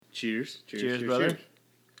Cheers. Cheers, brother.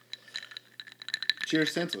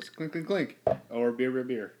 Cheers, senseless. Clink, clink, clink. Or beer, beer,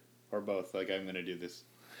 beer. Or both, like I'm going to do this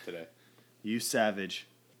today. You savage.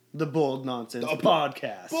 The Bold Nonsense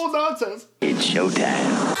Podcast. Bold Nonsense. It's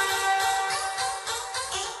showtime.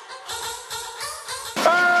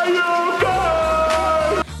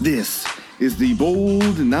 This is the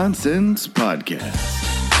Bold Nonsense Podcast.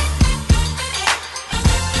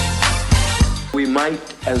 We might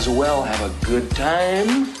as well have a good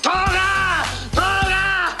time. Toga!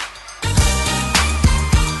 Toga!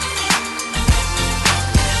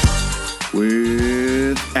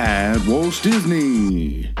 With at Walt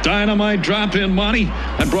Disney. Dynamite drop-in money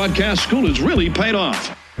at broadcast school has really paid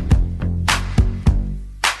off.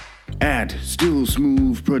 At Still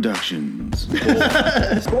Smooth Productions.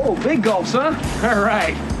 Oh, big gulps, huh? All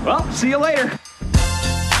right. Well, see you later.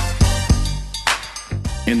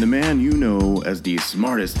 And the man you know as the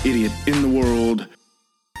smartest idiot in the world.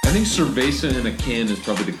 I think cerveza in a can is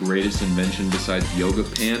probably the greatest invention besides yoga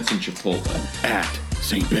pants and Chipotle. At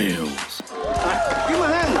St. Bale's. Give me a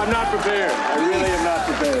hand. I'm not prepared. I really am not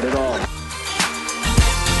prepared at all.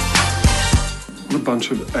 What a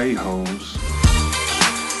bunch of a-holes.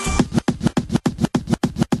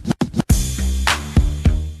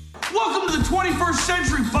 Welcome to the 21st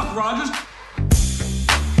century, Buck Rogers.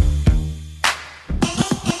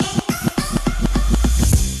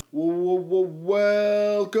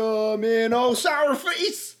 Welcome in, oh sour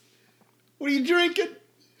face. What are you drinking?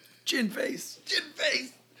 Gin face. Gin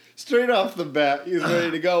face. Straight off the bat, he's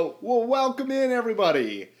ready to go. Well, welcome in,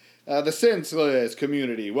 everybody. The senseless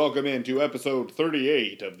community. Welcome into episode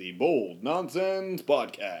 38 of the Bold Nonsense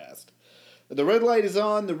Podcast. The red light is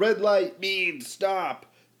on. The red light means stop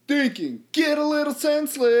thinking. Get a little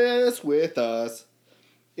senseless with us.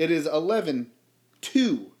 It is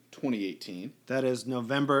 11/2/2018. That is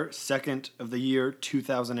November 2nd of the year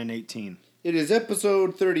 2018. It is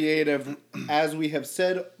episode 38 of, as we have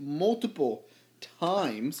said multiple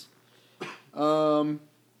times,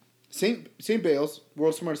 St. Bale's,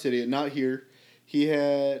 World's Smartest Idiot, not here.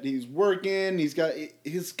 He's working. He's got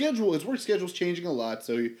his work schedule's changing a lot,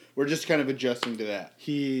 so we're just kind of adjusting to that.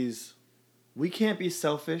 We can't be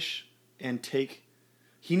selfish and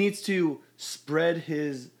he needs to spread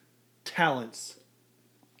his talents,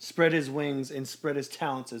 spread his wings, and spread his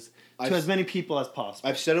talents to as many people as possible.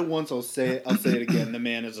 I've said it once. I'll say it again. The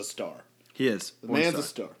man is a star. He is. The man's a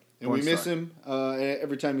star. And we miss him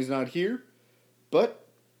every time he's not here. But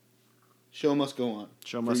show must go on.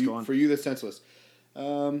 Show must go on. For you, the senseless.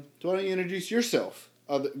 So why don't you introduce yourself,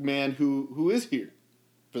 the man who is here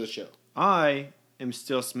for the show? I am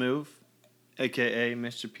Still Smooth, a.k.a.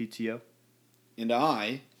 Mr. PTO. And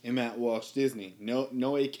I am at Walt Disney. No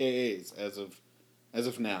AKAs as of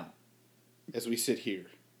now, as we sit here.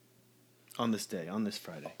 On this day, on this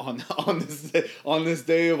Friday. On this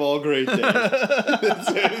day of all great days. I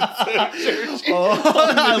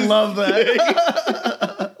love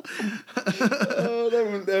that.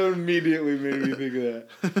 That immediately made me think of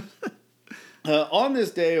that. On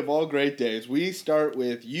this day of all great days, we start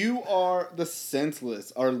with You Are the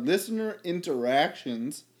Senseless, our listener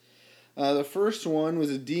interactions. The first one was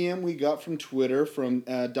a DM we got from Twitter from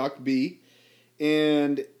Doc B,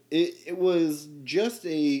 and it was just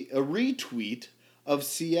a retweet of the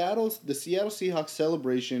Seattle Seahawks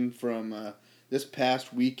celebration from this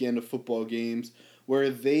past weekend of football games, where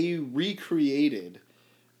they recreated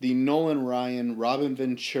the Nolan Ryan, Robin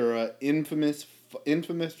Ventura infamous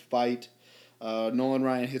fight. Nolan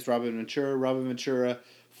Ryan hits Robin Ventura. Robin Ventura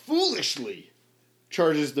foolishly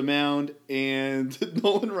charges the mound, and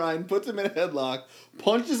Nolan Ryan puts him in a headlock,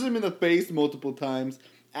 punches him in the face multiple times.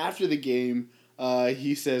 After the game,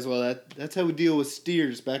 he says, well, that's how we deal with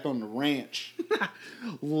steers back on the ranch.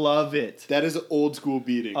 Love it. That is old school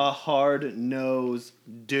beating. A hard-nosed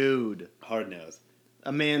dude. Hard nose.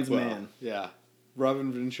 A man's man. Yeah.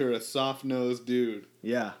 Robin Ventura, soft-nosed dude.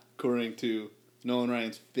 Yeah. According to Nolan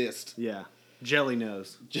Ryan's fist. Yeah. Jelly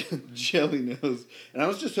nose. Jelly nose. And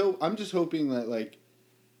I'm just hoping that, like,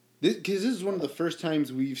 because this is one of the first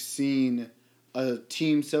times we've seen a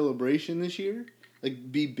team celebration this year,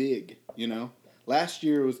 like, be big, you know? Last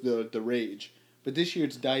year was the rage, but this year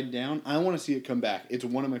it's died down. I want to see it come back. It's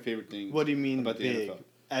one of my favorite things. What do you mean about big? the NFL.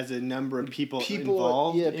 As a number of people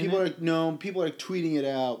involved? People are tweeting it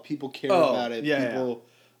out. People care about it. Yeah, people,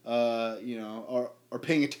 are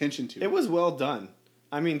paying attention to it. It was well done.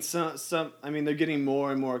 I mean, they're getting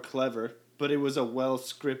more and more clever, but it was a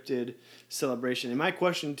well-scripted celebration. And my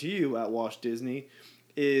question to you at Walt Disney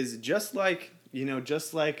is just like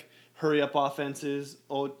hurry-up offenses,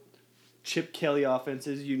 old Chip Kelly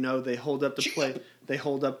offenses, they hold up the play. they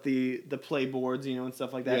hold up the play boards, and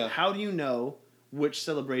stuff like that. Yeah. How do you know which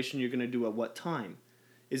celebration you're going to do at what time?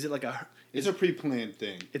 Is it like It's a pre-planned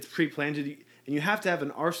thing. It's pre-planned, and you have to have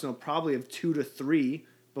an arsenal probably of 2 to 3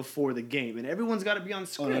 before the game, and everyone's got to be on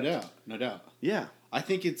script. Oh, no doubt. Yeah. I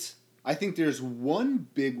think there's one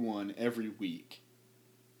big one every week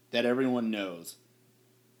that everyone knows,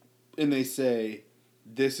 and they say,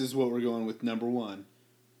 "This is what we're going with number 1,"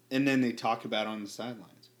 and then they talk about it on the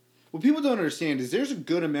sidelines. What people don't understand is there's a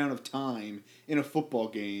good amount of time in a football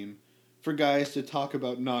game for guys to talk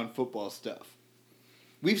about non-football stuff.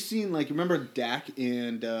 We've seen, remember Dak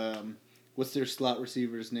and, what's their slot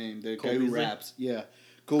receiver's name? The Cole guy who Beasley? raps. Yeah.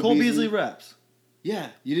 Cole Beasley raps. Yeah.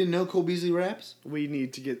 You didn't know Cole Beasley raps? We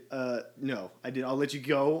need to get, no, I did. I'll let you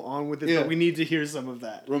go on with it, Yeah. but we need to hear some of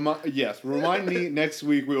that. Remind me next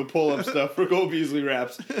week. We'll pull up stuff for Cole Beasley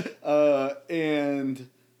raps. And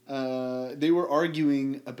they were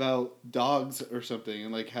arguing about dogs or something,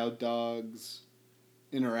 and how dogs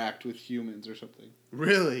interact with humans or something.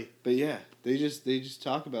 Really? But yeah, they just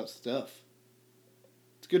talk about stuff.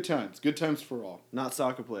 It's good times. Good times for all. Not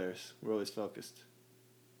soccer players. We're always focused.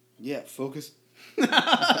 Yeah, focus.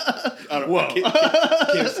 I don't, Whoa!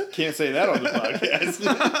 Can't say that on the podcast.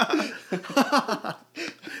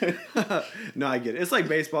 No, I get it. It's like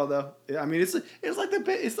baseball, though. I mean, it's like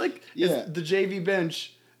the JV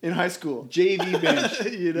bench in high school. JV bench.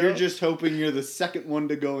 You're just hoping you're the second one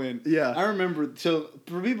to go in. Yeah. I remember. So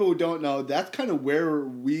for people who don't know, that's kind of where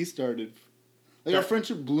we started. Our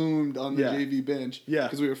friendship bloomed on the JV bench. Yeah.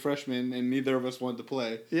 Because we were freshmen and neither of us wanted to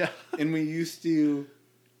play. Yeah. And we used to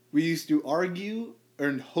argue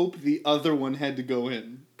and hope the other one had to go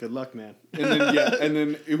in. Good luck, man. And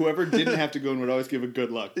then whoever didn't have to go in would always give a good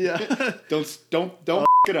luck. Yeah. Don't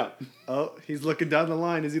it up. Oh, he's looking down the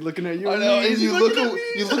line. Is he looking at you? I know. And you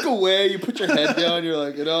look away. You put your head down. You're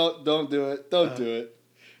like, no, don't do it. Don't do it.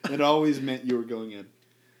 It always meant you were going in.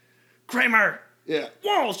 Kramer. Yeah.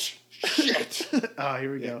 Walsh. Shit. Oh,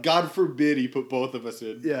 here we go. God forbid he put both of us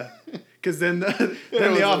in. Yeah. Because then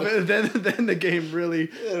the game really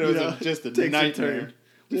just a takes nightmare. a turn.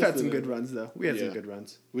 We've had some good runs though. We had some good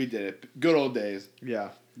runs. We did it. Good old days. Yeah.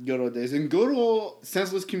 Good old days. And good old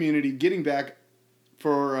senseless community getting back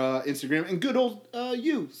for Instagram, and good old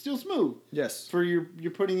you, Still Smooth. Yes. For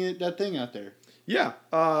you're putting that thing out there. Yeah.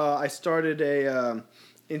 I started a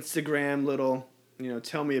Instagram little,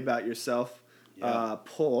 tell me about yourself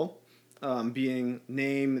poll, being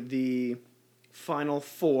name the final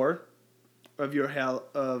 4 of your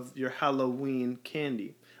Halloween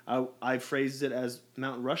candy. I phrased it as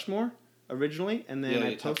Mount Rushmore originally, and then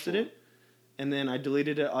I posted it, and then I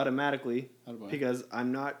deleted it automatically because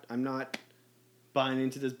I'm not buying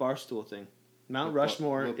into this Barstool thing. Mount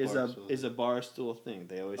Rushmore is a Barstool thing.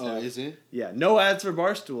 They always have. Oh, is it? Yeah, no ads for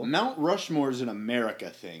Barstool. Mount Rushmore is an America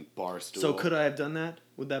thing. Barstool. So could I have done that?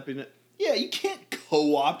 Would that be? Yeah, you can't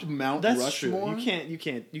co-opt Mount That's Rushmore. true.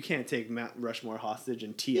 You can't take Mount Rushmore hostage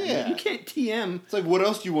and TM. Yeah. You can't TM. It's like, what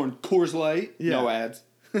else do you want? Coors Light? Yeah. No ads.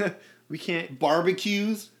 We can't.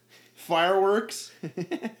 Barbecues, fireworks,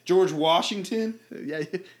 George Washington, Yeah.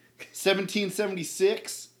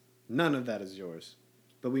 1776. None of that is yours,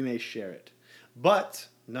 but we may share it. But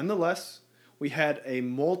nonetheless, we had a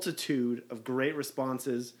multitude of great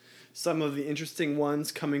responses. Some of the interesting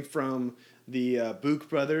ones coming from the Book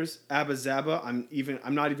brothers, Abba Zaba.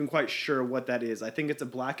 I'm not even quite sure what that is. I think it's a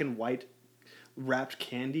black and white wrapped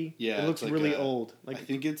candy. Yeah, it looks like really old. I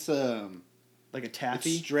think it's like a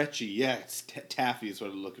taffy. It's stretchy. Yeah, it's taffy is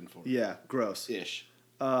what I'm looking for. Yeah, gross. Ish.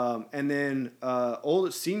 And then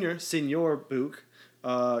Senor Book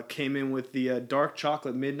came in with the dark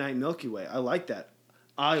chocolate midnight Milky Way. I like that.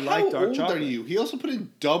 I like dark chocolate. How old are you? He also put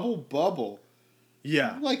in double bubble.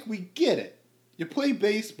 Yeah. We get it. You play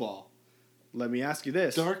baseball. Let me ask you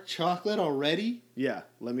this. Dark chocolate already? Yeah.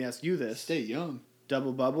 Let me ask you this. Stay young.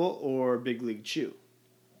 Double bubble or Big League Chew?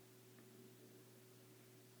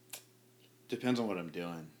 Depends on what I'm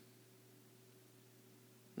doing.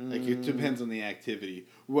 It depends on the activity.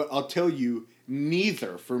 What I'll tell you,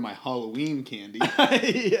 neither for my Halloween candy.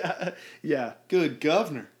 Yeah. Good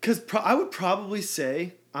governor. Because I would probably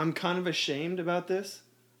say, I'm kind of ashamed about this.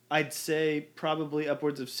 I'd say probably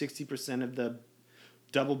upwards of 60% of the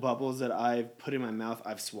double bubbles that I've put in my mouth,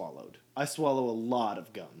 I've swallowed. I swallow a lot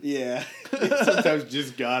of gum. Yeah. Sometimes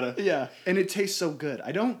just gotta. Yeah. And it tastes so good.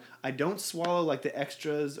 I don't swallow like the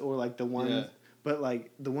extras or like the ones... Yeah. But, like,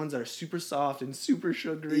 the ones that are super soft and super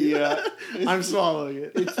sugary, yeah, I'm swallowing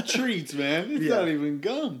it. It's treats, man. It's not even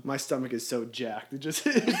gum. My stomach is so jacked. It's just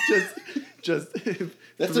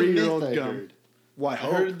That's a myth I gum. heard. Why? I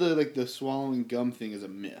heard the swallowing gum thing is a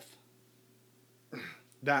myth.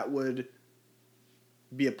 That would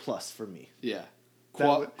be a plus for me. Yeah.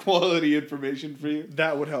 That Quality information for you.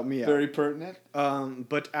 That would help me out. Very pertinent.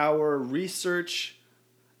 But our research,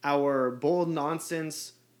 our bold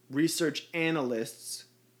nonsense research analysts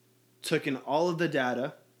took in all of the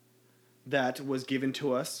data that was given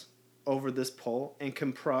to us over this poll and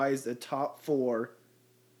comprised the top 4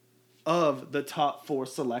 of the top 4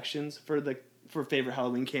 selections for favorite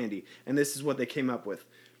Halloween candy. And this is what they came up with.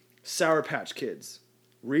 Sour Patch Kids,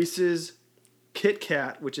 Reese's, Kit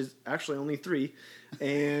Kat, which is actually only 3,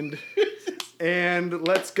 and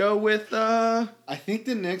let's go with I think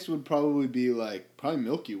the next would probably be probably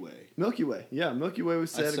Milky Way. Milky Way. Yeah, Milky Way was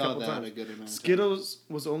said a couple times. A good amount of Skittles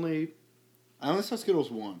was only... I only saw Skittles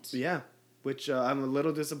once. Yeah, which I'm a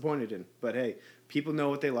little disappointed in. But hey, people know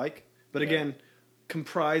what they like. But again,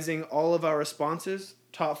 comprising all of our responses,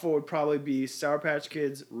 top 4 would probably be Sour Patch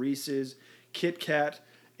Kids, Reese's, Kit Kat,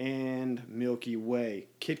 and Milky Way.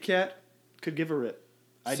 Kit Kat could give a rip.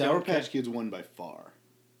 Sour Patch Kids won by far.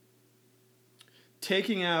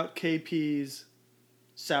 Taking out KP's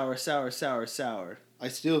sour. I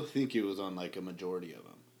still think it was on a majority of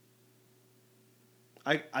them.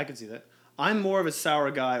 I can see that. I'm more of a sour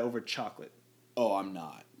guy over chocolate. Oh, I'm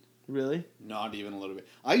not. Really? Not even a little bit.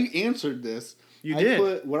 I answered this. You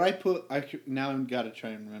did. Now I've got to try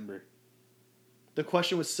and remember. The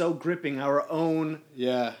question was so gripping. Our own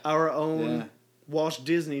Walsh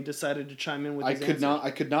Disney decided to chime in with his answer. I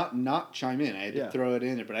could not chime in. I had to throw it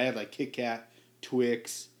in there, but I had Kit Kat,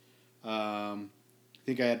 Twix. I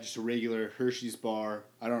think I had just a regular Hershey's bar.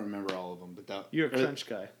 I don't remember all of them, but you're a crunch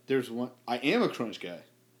guy. There's one. I am a crunch guy.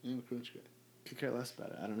 Could care less about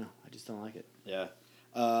it. I don't know. I just don't like it. Yeah.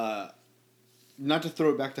 Not to throw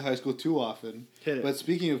it back to high school too often. Hit it. But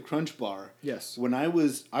speaking of Crunch Bar, yes. When I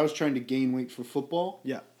was trying to gain weight for football.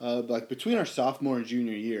 Yeah. Between our sophomore and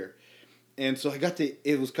junior year, and so I got to.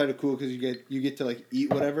 It was kind of cool because you get to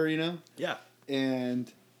eat whatever, you know. Yeah.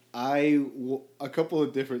 And a couple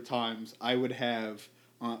of different times I would have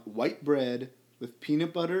white bread with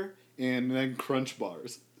peanut butter and then Crunch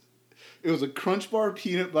Bars. It was a Crunch Bar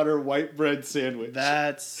peanut butter white bread sandwich.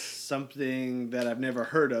 That's something that I've never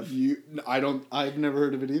heard of. I've never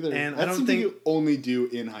heard of it either. And that's something you only do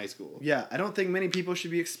in high school. Yeah, I don't think many people should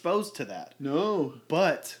be exposed to that. No.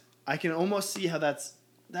 But I can almost see how that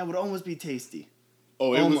would almost be tasty.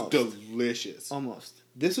 Oh, it was delicious. Almost.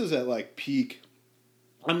 This was at peak.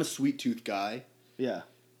 I'm a sweet tooth guy. Yeah.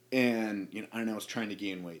 And I was trying to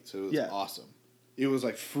gain weight, so it was awesome. It was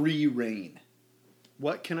free reign.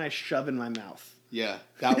 What can I shove in my mouth? Yeah,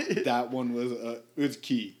 that one was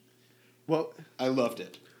key. Well, I loved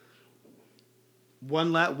it.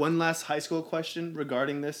 One last high school question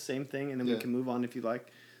regarding this same thing, and then we can move on if you like.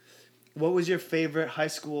 What was your favorite high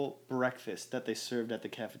school breakfast that they served at the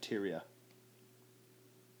cafeteria?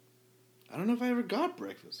 I don't know if I ever got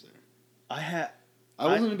breakfast there. I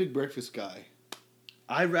wasn't a big breakfast guy.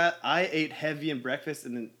 I ate heavy in breakfast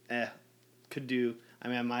and then could do. I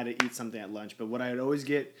mean, I might have eat something at lunch, but what I would always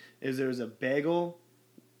get is there was a bagel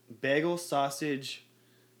sausage,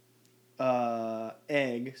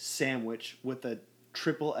 egg sandwich with a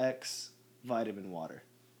XXX vitamin water.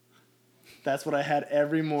 That's what I had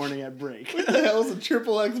every morning at break. What the hell is a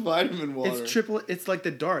XXX vitamin water? It's like the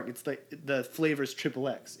dark. It's like the flavor's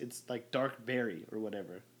XXX. It's like dark berry or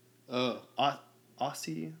whatever. Oh.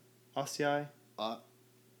 Aussie? I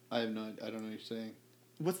have no. I don't know what you're saying.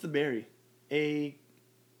 What's the berry?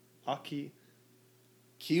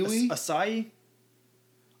 Kiwi? Acai?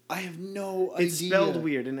 I have no idea. It's spelled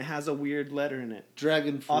weird and it has a weird letter in it.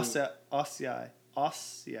 Dragon fruit. Acai.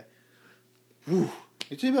 Whew.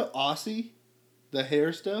 You talking about Aussie? The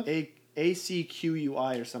hair stuff?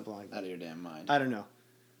 ACQUI or something like that. Out of your damn mind. I don't know.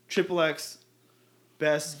 XXX,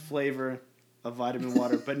 best flavor of vitamin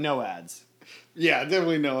water, but no ads. Yeah,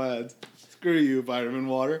 definitely no ads. Screw you, vitamin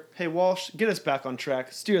water. Hey, Walsh, get us back on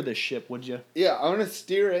track. Steer this ship, would you? Yeah, I'm going to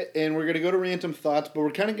steer it, and we're going to go to Random Thoughts, but we're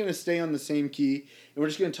kind of going to stay on the same key, and we're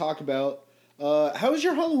just going to talk about, how was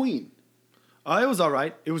your Halloween? It was all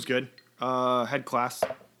right. It was good. Had class.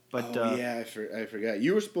 But, I forgot.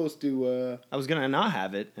 You were supposed to... I was going to not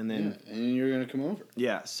have it, and then... Yeah, and you were going to come over.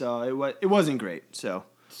 Yeah, so it wasn't great, so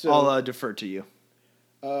I'll defer to you.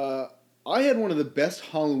 I had one of the best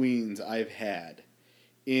Halloweens I've had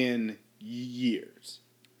in years.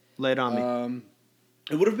 Lay it on me.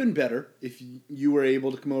 It would have been better if you were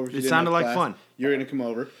able to come over. It sounded like fun. You're going to come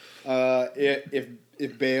over.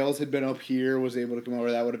 If Bales had been up here, was able to come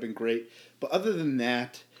over, that would have been great. But other than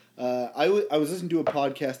that, I was listening to a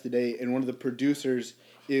podcast today, and one of the producers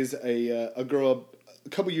is a girl a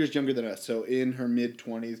couple years younger than us, so in her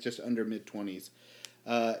mid-20s, just under mid-20s.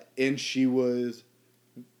 And she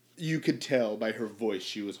you could tell by her voice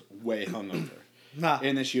she was way hungover. Nah.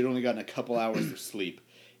 And that she had only gotten a couple hours of sleep.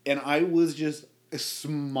 And I was just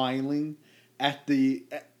smiling at the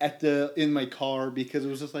in my car because it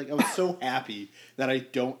was just like I was so happy that I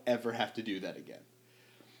don't ever have to do that again.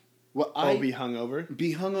 Well, be hungover.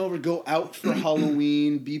 Be hungover, go out for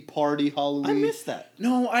Halloween, be party Halloween. I miss that.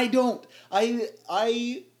 No, I don't.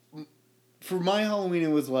 I for my Halloween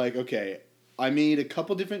it was like, okay, I made a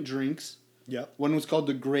couple different drinks. Yep. One was called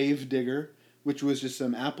the Grave Digger, which was just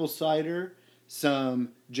some apple cider, some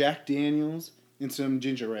Jack Daniels, and some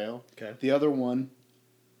ginger ale. Okay. The other one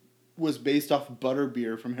was based off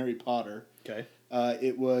butterbeer from Harry Potter. Okay.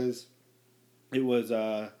 It was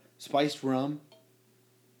spiced rum.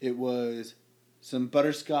 It was some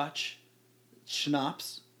butterscotch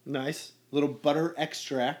schnapps, Nice. little butter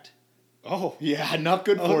extract. Oh. Yeah, not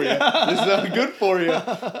good for you. This is not good for you.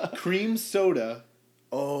 Cream soda.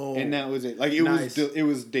 Oh. And that was it. Like it Nice. it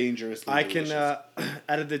was dangerous. I can out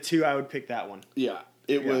of the two, I would pick that one. Yeah,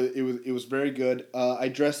 it was very good. I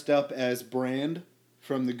dressed up as Brand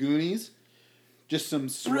from the Goonies. Just some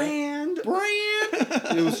Brand.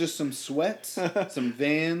 It was just some sweats, some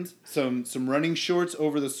Vans, some running shorts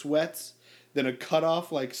over the sweats, then a cut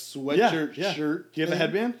off like sweatshirt shirt. Do you have a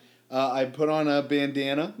headband? I put on a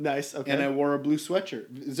bandana. Nice. Okay. And I wore a blue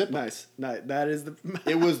sweatshirt. Zip. Nice. That is the.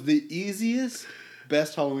 It was the easiest,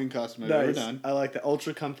 best Halloween costume I've ever done. I like the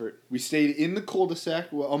ultra comfort. We stayed in the cul-de-sac.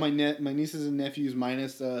 Well, all my nieces and nephews,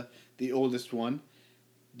 minus the oldest one,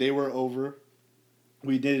 they were over.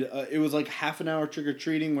 We did. It was like half an hour trick or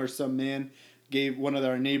treating, where some man one of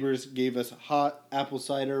our neighbors gave us hot apple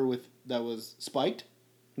cider that was spiked.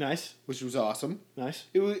 Nice. Which was awesome. Nice.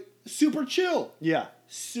 It was super chill. Yeah.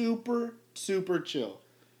 Super chill,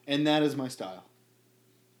 and that is my style.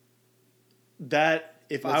 Let's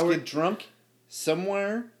get drunk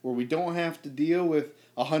somewhere where we don't have to deal with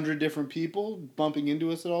 100 different people bumping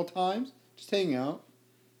into us at all times. Just hang out.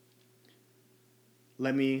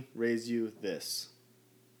 Let me raise you this.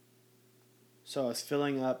 So I was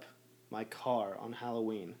filling up my car on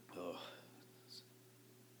Halloween. Ugh.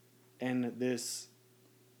 And this,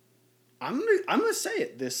 I'm gonna say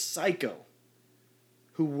it, this psycho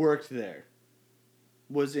who worked there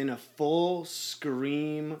was in a full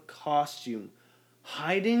Scream costume,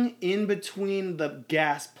 hiding in between the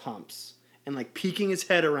gas pumps and like peeking his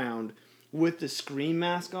head around with the Scream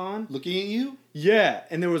mask on. Looking at you? Yeah,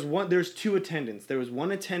 and there's two attendants. There was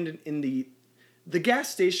one attendant in the gas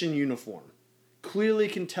station uniform. Clearly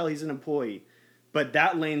can tell he's an employee, but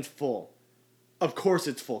that lane's full. Of course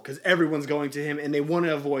it's full, because everyone's going to him, and they want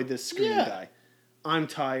to avoid this Scream guy. I'm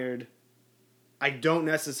tired. I don't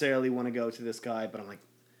necessarily want to go to this guy, but I'm like,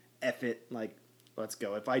 F it. Like, let's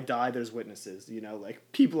go. If I die, there's witnesses. Like,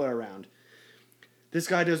 people are around. This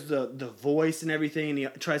guy does the voice and everything, and he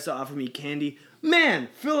tries to offer me candy. Man,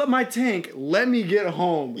 fill up my tank. Let me get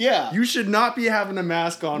home. Yeah. You should not be having a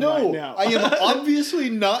mask on right now. I am obviously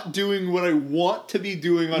not doing what I want to be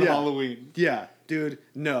doing on Halloween. Yeah, dude,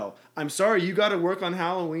 no. I'm sorry you got to work on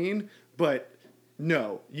Halloween, but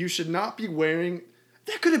no. You should not be wearing...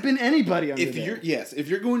 That could have been anybody under there. If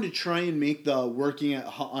you're going to try and make the working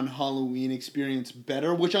on Halloween experience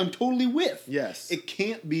better, which I'm totally with. Yes. It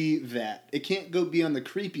can't be that. It can't be on the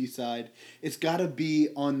creepy side. It's got to be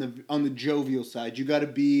on the jovial side. You got to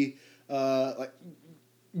be like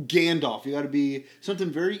Gandalf. You got to be something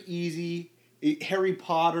very easy. Harry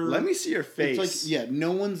Potter. Let me see your face. It's like,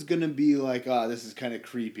 no one's going to be like, this is kind of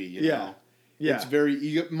creepy, you know? Yeah. It's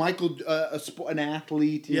very... Michael, an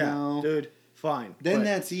athlete, you know? Dude. Fine. Then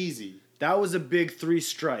that's easy. That was a big 3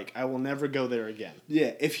 strike. I will never go there again.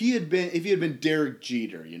 Yeah, if he had been Derek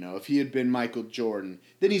Jeter, if he had been Michael Jordan,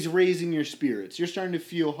 then he's raising your spirits. You're starting to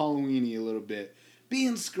feel Halloweeny a little bit.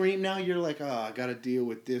 Being Scream now, you're like, I gotta deal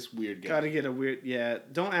with this weird guy. Gotta get a weird... Yeah,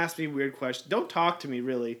 don't ask me weird questions. Don't talk to me,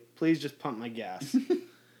 really. Please just pump my gas. You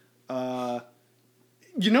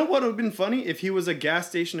know what would have been funny? If he was a gas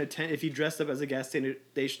station attendant... If he dressed up as a gas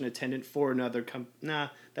station attendant for another company... Nah,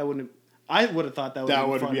 that wouldn't have... I would have thought that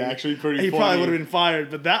would have been actually pretty funny. He probably would have been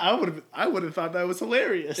fired, but I would have thought that was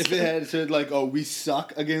hilarious. If it had said like, we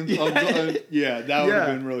suck against... that would have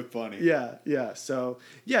been really funny. Yeah. So,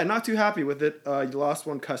 not too happy with it. You lost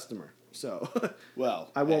one customer. So,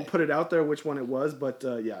 well, I won't put it out there which one it was, but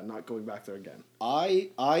not going back there again.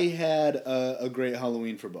 I had a great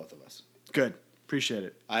Halloween for both of us. Good. Appreciate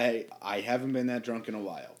it. I haven't been that drunk in a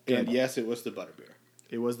while. Good. And yes, it was the butterbeer.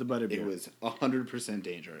 It was the butterbeer. It was 100%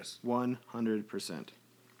 dangerous. 100%.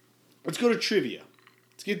 Let's go to trivia.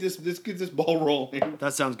 Let's get this ball rolling.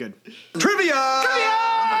 That sounds good. Trivia!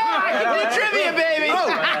 Trivia, baby!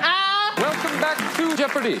 Welcome back to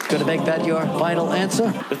Jeopardy! Gonna make that your final answer?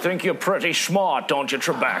 I think you're pretty smart, don't you,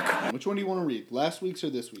 Trebek? Which one do you want to read? Last week's or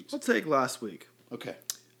this week's? I'll take last week. Okay.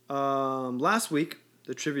 Last week,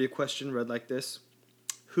 the trivia question read like this.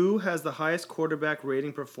 Who has the highest quarterback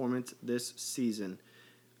rating performance this season?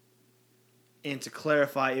 And to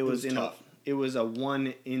clarify, it was tough. It was a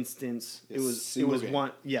one instance. It was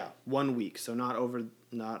game. 1 week, so not over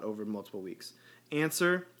multiple weeks.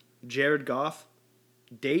 Answer: Jared Goff.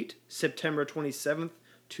 Date: September 27th,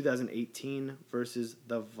 2018 versus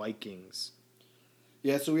the Vikings.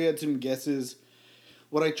 Yeah, so we had some guesses.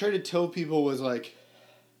 What I tried to tell people was like,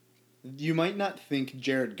 you might not think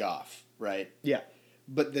Jared Goff, right? Yeah.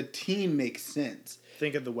 But the team makes sense.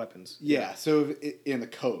 Think of the weapons. Yeah, so in the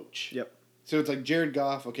coach. Yep. So it's like Jared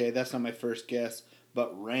Goff, okay, that's not my first guess,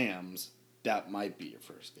 but Rams, that might be your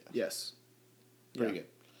first guess. Yes. Pretty good.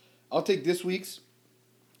 I'll take this week's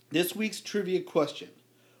trivia question.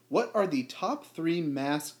 What are the top three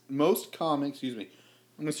most common, I'm going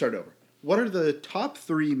to start over. What are the top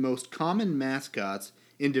three most common mascots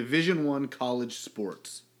in Division I college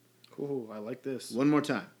sports? Ooh, I like this. One more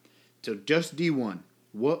time. So just D1.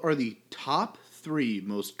 What are the top three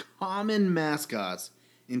most common mascots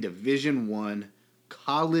in Division I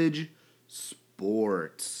college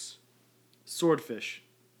sports? Swordfish.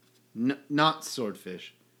 Not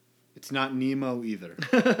swordfish. It's not Nemo either.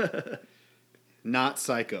 Not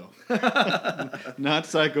Psycho. Not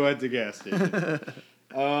Psycho at the gas station.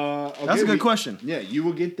 That's a good question. Yeah, you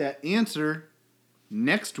will get that answer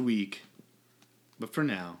next week. But for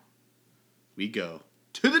now, we go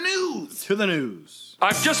to the news. To the news.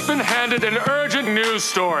 I've just been handed an urgent news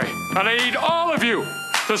story, and I need all of you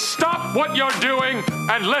to stop what you're doing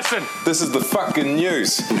and listen. This is the fucking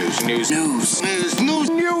news. News.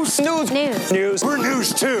 We're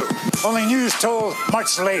news too. Only news told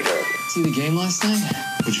much later. See the game last night?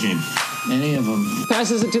 Which game? Any of them.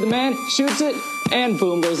 Passes it to the man, shoots it, and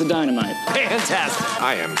boom goes the dynamite. Fantastic.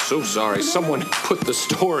 I am so sorry. Someone put the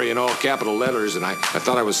story in all capital letters, and I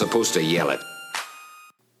thought I was supposed to yell it.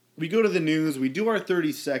 We go to the news. We do our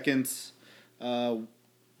 30 seconds. Smooth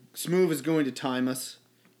is going to time us.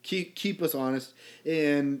 Keep us honest.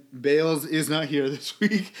 And Bales is not here this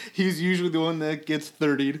week. He's usually the one that gets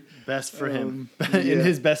 30'd. Best for him. In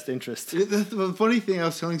his best interest. The funny thing, I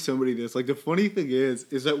was telling somebody this, like the funny thing is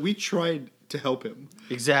that we tried to help him.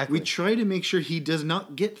 Exactly. We try to make sure he does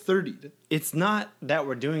not get 30'd. It's not that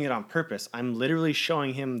we're doing it on purpose. I'm literally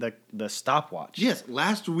showing him the stopwatch. Yes,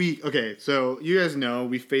 last week, okay, so you guys know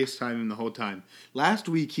we FaceTime him the whole time. Last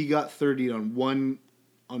week he got 30'd on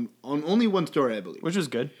only one story, I believe. Which was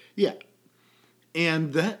good. Yeah.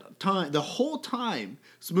 And that time, the whole time,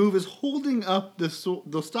 Smooth is holding up the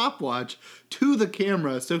stopwatch to the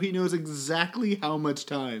camera so he knows exactly how much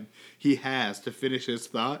time he has to finish his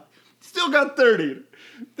thought. Still got 30.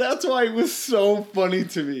 That's why it was so funny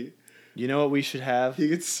to me. You know what we should have? He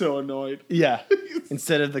gets so annoyed. Yeah.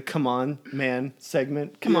 Instead of the come on, man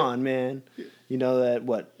segment. Come on, man. You know that,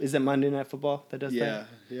 what? Is it Monday Night Football that does that?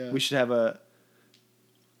 Yeah. We should have a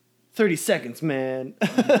 30 seconds, man.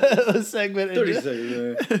 segment. 30 seconds,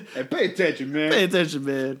 man. Hey, pay attention, man. Pay attention,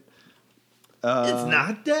 man. It's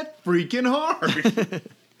not that freaking hard.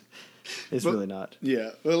 It's really not. Yeah.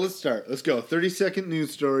 Well, let's start. Let's go. 30-second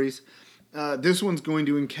news stories. This one's going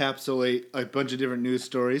to encapsulate a bunch of different news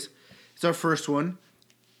stories. It's our first one.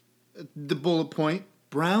 The bullet point.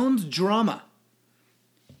 Browns drama.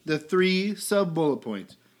 The 3 sub-bullet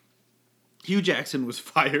points. Hugh Jackson was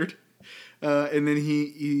fired. And then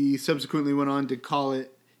he subsequently went on to call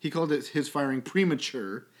it his firing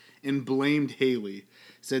premature and blamed Haley.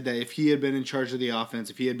 Said that if he had been in charge of the offense,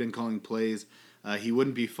 if he had been calling plays, he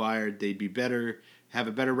wouldn't be fired. They'd be better, have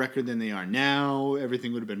a better record than they are now.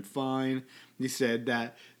 Everything would have been fine. He said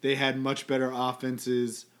that they had much better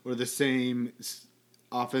offenses or the same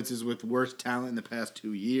offenses with worse talent in the past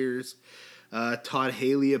 2 years. Todd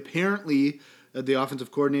Haley, apparently the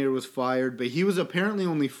offensive coordinator, was fired, but he was apparently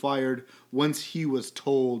only fired once he was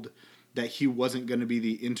told that he wasn't going to be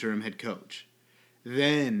the interim head coach.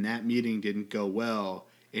 Then that meeting didn't go well,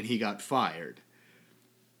 and he got fired.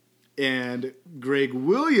 And Greg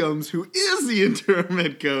Williams, who is the interim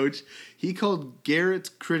head coach, he called Garrett's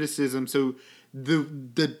criticism. So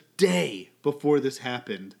the day before this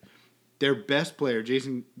happened, their best player,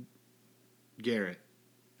 Jason Garrett.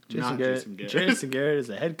 Jason Garrett is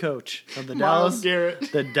the head coach of the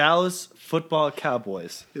Dallas Football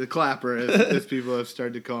Cowboys. The Clapper, as people have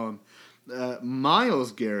started to call him.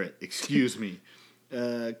 Myles Garrett,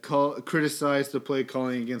 criticized the play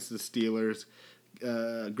calling against the Steelers.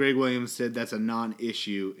 Greg Williams said that's a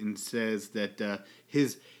non-issue and says that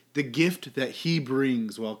the gift that he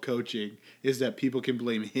brings while coaching is that people can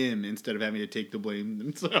blame him instead of having to take the blame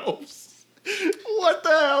themselves. What the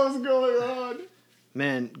hell is going on?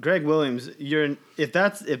 Man, Greg Williams, if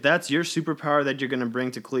that's your superpower that you're going to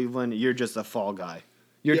bring to Cleveland, you're just a fall guy.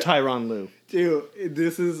 You're Tyronn Lue. Dude,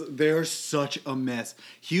 they're such a mess.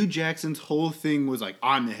 Hugh Jackson's whole thing was like,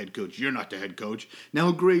 I'm the head coach, you're not the head coach.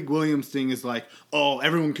 Now Greg Williams' thing is like, oh,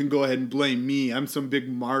 everyone can go ahead and blame me. I'm some big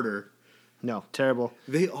martyr. No, terrible.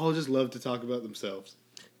 They all just love to talk about themselves.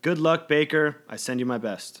 Good luck, Baker. I send you my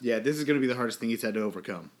best. Yeah, this is going to be the hardest thing he's had to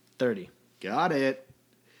overcome. 30. Got it.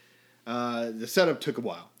 The setup took a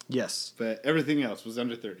while. Yes. But everything else was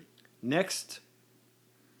under 30. Next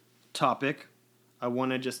topic, I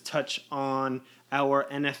want to just touch on our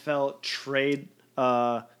NFL trade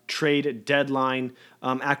deadline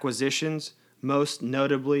acquisitions, most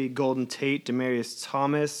notably Golden Tate, Demaryius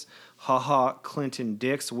Thomas, Clinton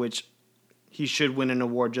Dix, which he should win an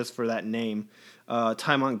award just for that name,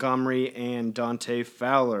 Ty Montgomery, and Dante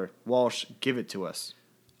Fowler. Walsh, give it to us.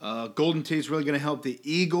 Golden Tate's really going to help the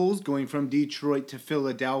Eagles going from Detroit to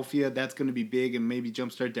Philadelphia. That's going to be big and maybe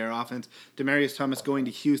jumpstart their offense. Demaryius Thomas going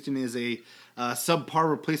to Houston is a subpar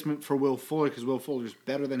replacement for Will Fuller because Will Fuller's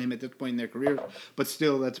better than him at this point in their career. But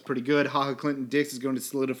still, that's pretty good. Clinton Dix is going to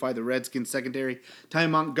solidify the Redskins secondary. Ty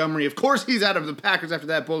Montgomery, of course, he's out of the Packers after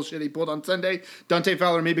that bullshit he pulled on Sunday. Dante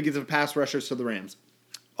Fowler maybe gets a pass rushers to the Rams.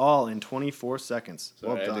 All in 24 seconds.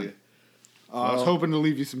 Well done. I was hoping to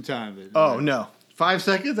leave you some time. But, no. 5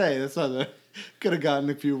 seconds? Hey, that's not that. Could have gotten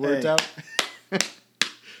a few words out.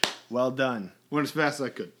 Well done. Went as fast as I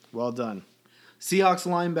could. Well done. Seahawks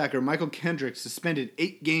linebacker Michael Kendrick suspended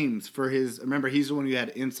 8 games for his... Remember, he's the one who had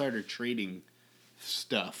insider trading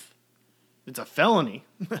stuff. It's a felony.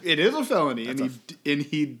 It is a felony. And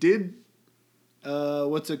he did...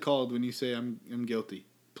 what's it called when you say I'm guilty?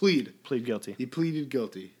 Plead guilty. He pleaded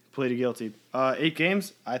guilty. 8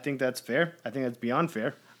 games. I think that's fair. I think that's beyond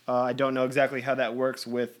fair. I don't know exactly how that works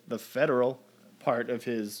with the federal part of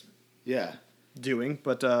his doing,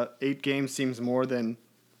 but 8 games seems more than...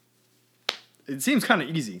 It seems kind of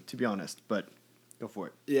easy, to be honest, but go for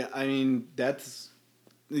it. Yeah, I mean, that's...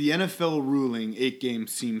 The NFL ruling, 8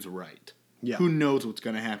 games seems right. Yeah. Who knows what's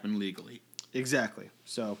going to happen legally? Exactly.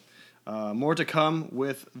 So, more to come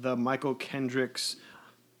with the Michael Kendricks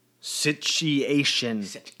situation.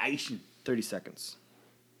 30 seconds.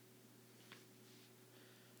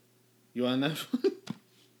 You on that one?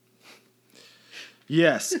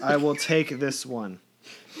 Yes, I will take this one.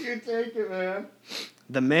 You take it, man.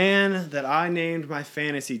 The man that I named my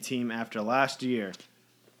fantasy team after last year.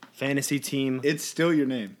 Fantasy team. It's still your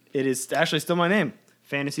name. It is actually still my name.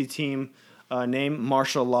 Fantasy team name,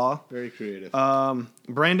 Marshall Law. Very creative.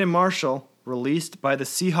 Brandon Marshall, released by the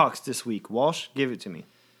Seahawks this week. Walsh, give it to me.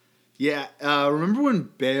 Yeah, remember when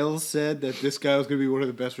Bales said that this guy was going to be one of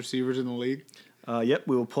the best receivers in the league? Yep,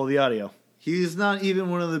 we will pull the audio. He's not even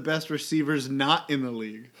one of the best receivers not in the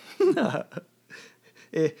league. I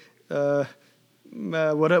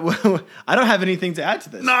don't have anything to add to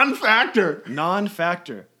this. Non-factor.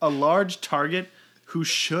 A large target who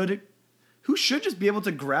should just be able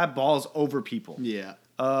to grab balls over people. Yeah.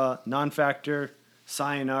 Non-factor,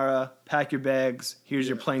 sayonara, pack your bags, here's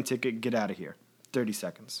your plane ticket, get out of here. 30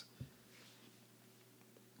 seconds.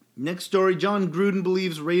 Next story, John Gruden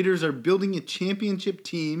believes Raiders are building a championship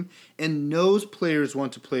team and knows players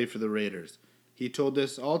want to play for the Raiders. He told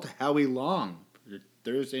this all to Howie Long for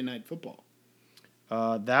Thursday Night Football.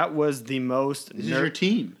 That was the most... This is your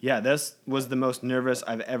team. Yeah, this was the most nervous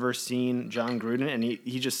I've ever seen John Gruden, and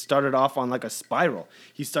he just started off on like a spiral.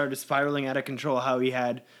 He started spiraling out of control, how he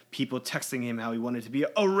had people texting him how he wanted to be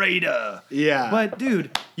a Raider. Yeah. But,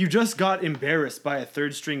 dude, you just got embarrassed by a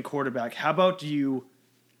third-string quarterback. How about you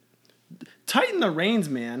tighten the reins,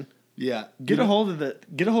 man? Yeah. Get a hold of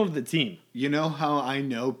the team. You know how I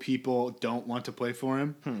know people don't want to play for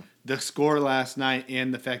him? The score last night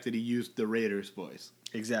and the fact that he used the Raiders voice.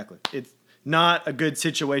 Exactly. It's not a good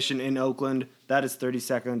situation in Oakland. That is 30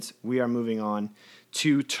 seconds. We are moving on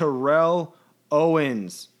to Terrell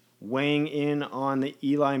Owens weighing in on the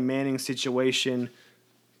Eli Manning situation.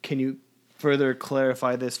 Can you further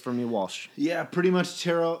clarify this for me, Walsh? Yeah, pretty much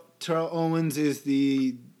Terrell Owens is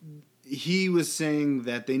he was saying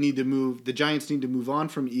that the Giants need to move on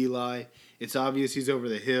from Eli. It's obvious he's over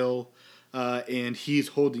the hill, and he's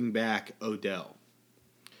holding back Odell.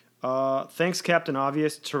 Thanks, Captain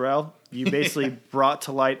Obvious. Terrell, you basically brought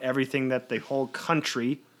to light everything that the whole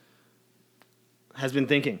country has been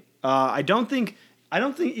thinking. I don't think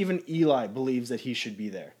even Eli believes that he should be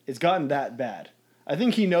there. It's gotten that bad. I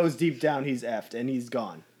think he knows deep down he's effed and he's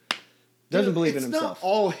gone. Doesn't believe in himself. It's not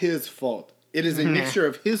all his fault. It is a mixture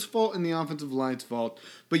of his fault and the offensive line's fault.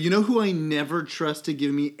 But you know who I never trust to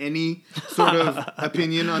give me any sort of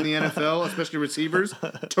opinion on the NFL, especially receivers?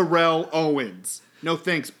 Terrell Owens. No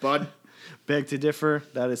thanks, bud. Beg to differ.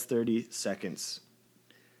 That is 30 seconds.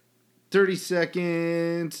 30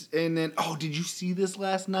 seconds. And then, did you see this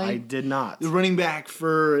last night? I did not. The running back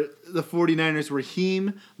for the 49ers,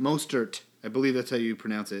 Raheem Mostert. I believe that's how you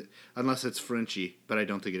pronounce it. Unless it's Frenchy, but I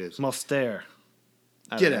don't think it is. Mostert.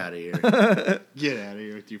 Get out of here. Get out of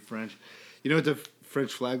here with your French. You know what the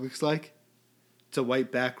French flag looks like? It's a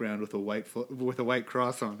white background with a white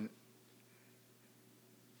cross on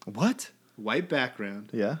it. What? White background.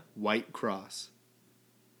 Yeah. White cross.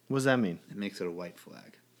 What does that mean? It makes it a white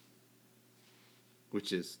flag.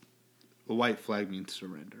 Which is, a white flag means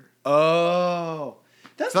surrender. Oh.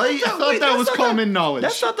 I thought that was common knowledge.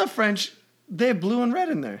 That's not the French. They have blue and red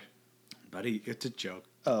in there. Buddy, it's a joke.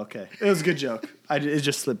 Oh, okay. It was a good joke. It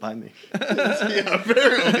just slipped by me. Yeah,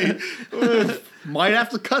 apparently. Might have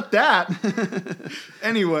to cut that.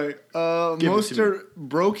 Anyway, Mostert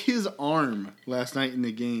broke his arm last night in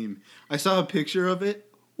the game. I saw a picture of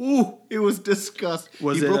it. Ooh, it was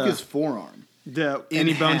disgusting. He broke his forearm.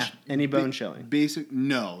 Any bone showing?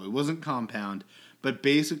 No, it wasn't compound, but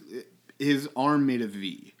his arm made a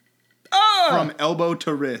V. Oh! From elbow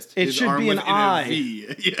to wrist. It should be an eye.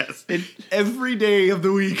 Yes. Every day of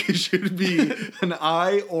the week it should be an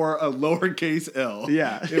I or a lowercase L.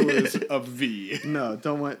 Yeah. It was a V. No,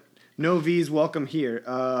 don't want... No V's welcome here.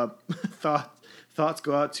 Thoughts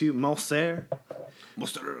go out to Mostert.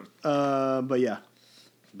 But yeah.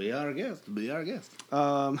 Be our guest.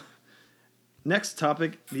 Next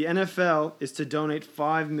topic, the NFL is to donate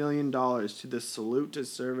 $5 million to the Salute to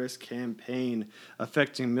Service campaign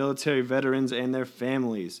affecting military veterans and their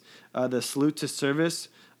families. The Salute to Service,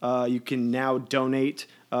 you can now donate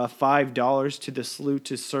 $5 to the Salute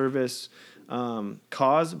to Service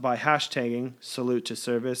cause by hashtagging Salute to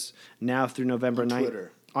Service now through November 9th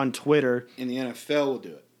on Twitter. And the NFL will do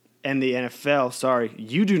it. And the NFL, sorry,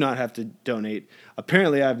 you do not have to donate.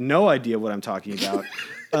 Apparently, I have no idea what I'm talking about.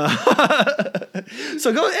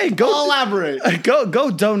 So go elaborate.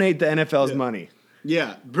 Go donate the NFL's money.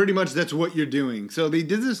 Yeah, pretty much that's what you're doing. So they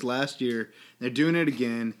did this last year. They're doing it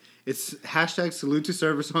again. It's hashtag Salute to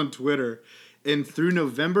Service on Twitter. And through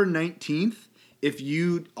November 19th,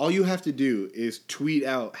 all you have to do is tweet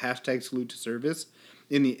out hashtag Salute to Service,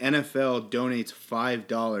 and the NFL donates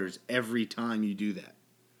 $5 every time you do that.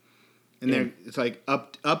 And it's like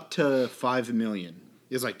up to $5 million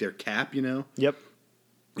is like their cap, you know? Yep.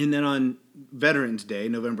 And then on Veterans Day,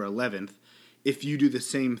 November 11th, if you do the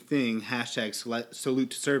same thing, hashtag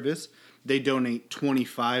Salute to Service, they donate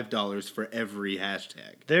 $25 for every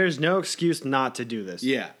hashtag. There's no excuse not to do this.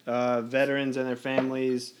 Yeah. Veterans and their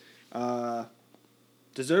families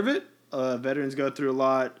deserve it. Veterans go through a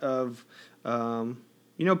lot of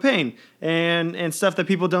pain and stuff that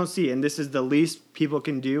people don't see, and this is the least people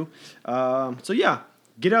can do. So yeah,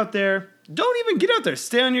 get out there. Don't even get out there.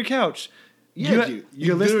 Stay on your couch. Yeah,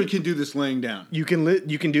 you literally can do this laying down. You can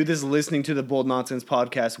do this listening to the Bold Nonsense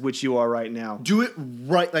podcast, which you are right now. Do it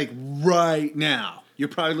right now. You're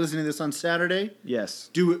probably listening to this on Saturday. Yes.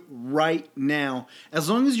 Do it right now. As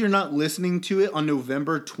long as you're not listening to it on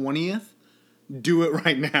November 20th, do it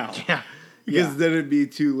right now. Yeah. Because then it'd be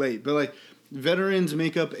too late. But veterans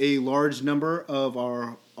make up a large number of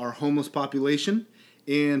our homeless population,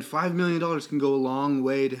 and $5 million can go a long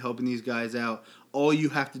way to helping these guys out. All you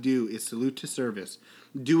have to do is Salute to Service.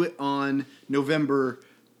 Do it on November.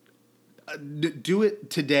 Do it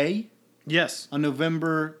today. Yes. On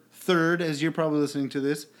November 3rd, as you're probably listening to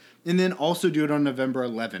this. And then also do it on November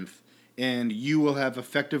 11th. And you will have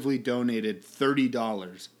effectively donated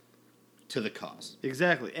 $30 to the cause.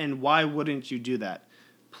 Exactly. And why wouldn't you do that?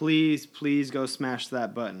 Please go smash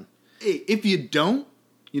that button. Hey, if you don't,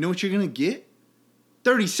 you know what you're going to get?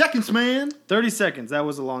 30 seconds, man. 30 seconds. That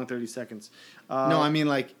was a long 30 seconds. No, I mean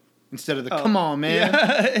instead of the come on, man.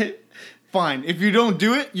 Yeah. Fine. If you don't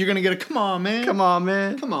do it, you're going to get a come on, man. Come on,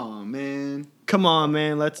 man. Come on, man. Come on,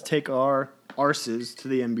 man. Let's take our arses to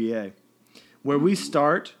the NBA, where we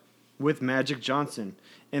start with Magic Johnson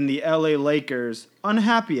and the LA Lakers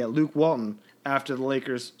unhappy at Luke Walton after the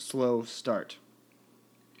Lakers' slow start.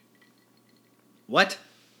 What?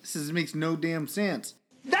 This makes no damn sense.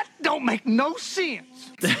 That don't make no sense.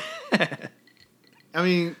 I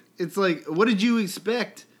mean, it's what did you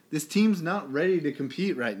expect? This team's not ready to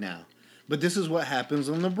compete right now. But this is what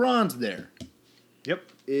happens when LeBron's there. Yep.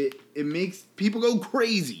 It makes people go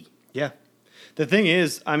crazy. Yeah. The thing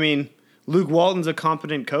is, I mean, Luke Walton's a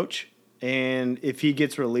competent coach, and if he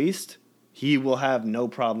gets released, He will have no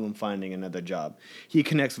problem finding another job. He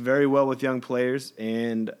connects very well with young players,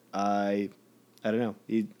 and I don't know.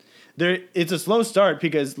 It's a slow start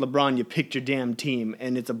because LeBron, you picked your damn team,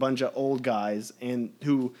 and it's a bunch of old guys and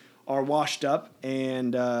who are washed up,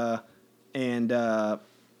 and I think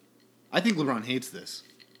LeBron hates this.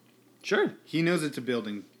 Sure, he knows it's a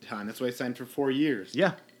building time. That's why he signed for 4 years.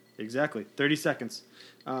 Yeah, exactly. 30 seconds.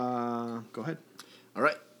 Go ahead. All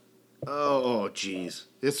right. Oh, jeez.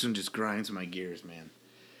 This one just grinds my gears, man.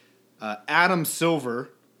 Adam Silver,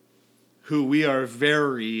 who we are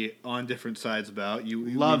very on different sides about. You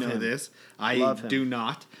Love know him. this. Love I him. do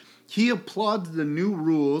not. He applauds the new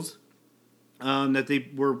rules that they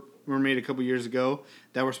were made a couple years ago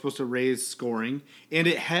that were supposed to raise scoring, and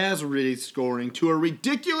it has raised scoring to a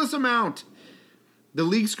ridiculous amount. The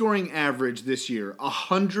league scoring average this year,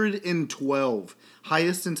 112,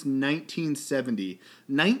 highest since 1970.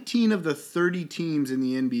 19 of the 30 teams in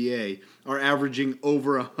the NBA are averaging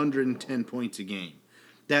over 110 points a game.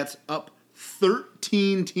 That's up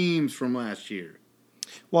 13 teams from last year.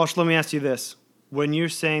 Walsh, let me ask you this. When you're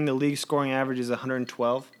saying the league scoring average is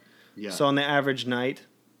 112, so on the average night,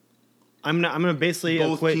 I'm going to basically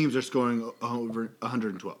both equate. teams are scoring over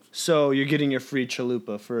 112. So you're getting your free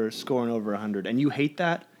chalupa for scoring over 100, and you hate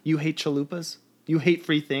that? You hate chalupas? You hate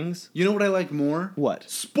free things? You know what I like more? What?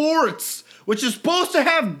 Sports, which is supposed to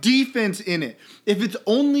have defense in it. If it's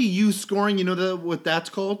only you scoring, you know what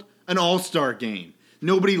that's called? An all-star game.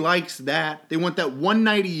 Nobody likes that. They want that one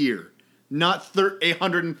night a year, not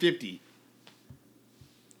 850.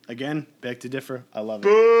 Again, beg to differ. I love it.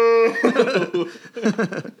 Boo!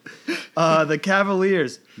 The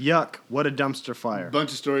Cavaliers. Yuck. What a dumpster fire.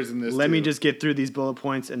 Bunch of stories in this. Let me just get through these bullet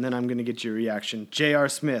points, and then I'm going to get your reaction. J.R.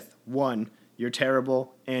 Smith. 1. You're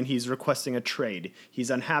terrible, and he's requesting a trade. He's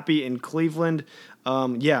unhappy in Cleveland.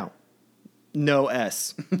 No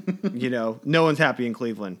S. No one's happy in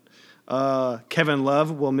Cleveland. Kevin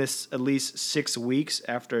Love will miss at least 6 weeks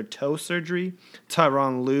after toe surgery.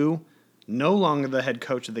 Tyronn Lue, no longer the head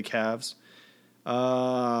coach of the Cavs.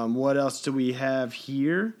 What else do we have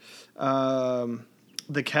here?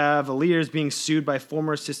 The Cavaliers being sued by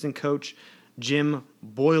former assistant coach Jim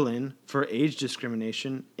Boylan for age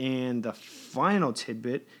discrimination. And the final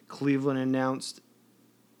tidbit, Cleveland announced,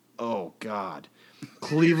 oh God,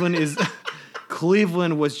 Cleveland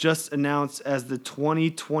was just announced as the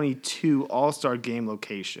 2022 All-Star Game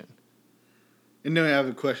location. And then I have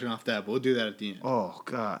a question off that, but we'll do that at the end. Oh,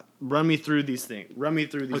 God. Run me through these things. Run me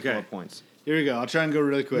through these bullet points. Here we go. I'll try and go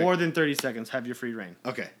really quick. More than 30 seconds. Have your free reign.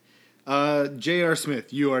 Okay. J.R.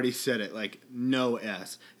 Smith, you already said it. No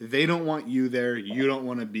S. They don't want you there. You don't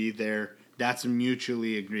want to be there. That's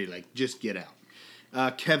mutually agreed. Just get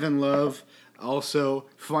out. Kevin Love, also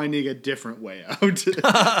finding a different way out.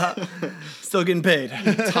 Still getting paid.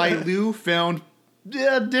 Ty Lue found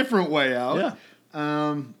a different way out.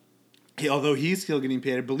 Yeah. Although he's still getting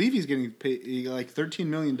paid. I believe he's getting paid $13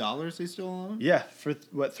 million they still owe him? Yeah, for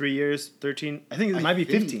 3 years? 13? I think it might be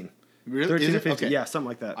 15. Really? 13 or 15. Okay. Yeah, something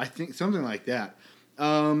like that. I think something like that.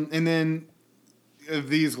 And then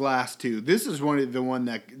these last two. This is the one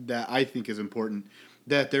that I think is important.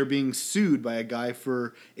 That they're being sued by a guy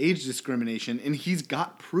for age discrimination, and he's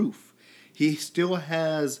got proof. He still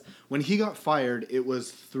has. When he got fired, it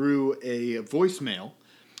was through a voicemail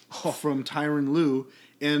from Tyronn Lue.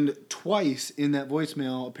 And twice in that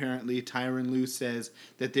voicemail, apparently, Tyronn Lue says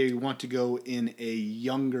that they want to go in a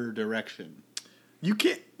younger direction. You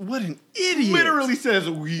can't. What an idiot! Literally says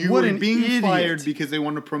you are being fired because they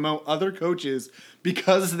want to promote other coaches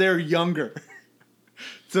because they're younger.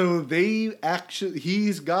 So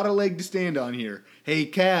he's got a leg to stand on here. Hey,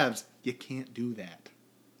 Cavs, you can't do that.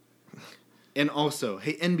 And also,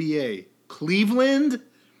 hey, NBA, Cleveland.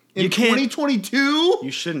 In 2022,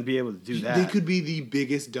 you shouldn't be able to do that. They could be the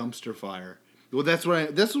biggest dumpster fire. Well, that's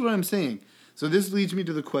what I'm saying. So this leads me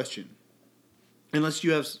to the question. Unless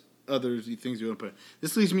you have other things you want to put.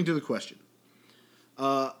 This leads me to the question.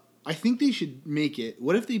 I think they should make it.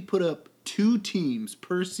 What if they put up 2 teams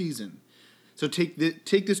per season? So take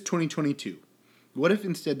this 2022. What if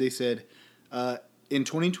instead they said, in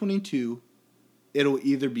 2022, it'll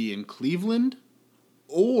either be in Cleveland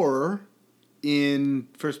or in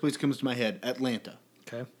first place comes to my head, Atlanta.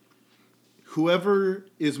 Okay. Whoever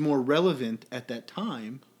is more relevant at that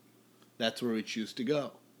time, that's where we choose to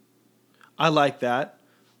go. I like that.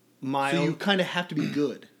 So you kind of have to be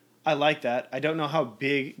good. I like that. I don't know how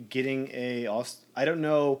big getting I don't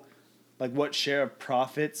know what share of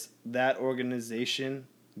profits that organization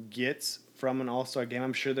gets from an All-Star game.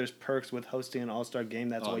 I'm sure there's perks with hosting an All-Star game.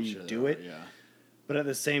 That's why you do it. Yeah. But at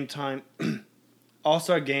the same time,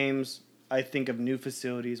 All-Star games I think of new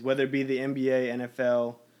facilities, whether it be the NBA,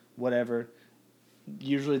 NFL, whatever.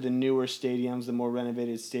 Usually the newer stadiums, the more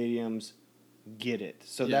renovated stadiums get it.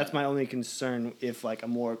 So that's my only concern if like a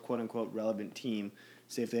more quote-unquote relevant team,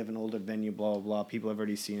 say if they have an older venue, blah, blah, blah, people have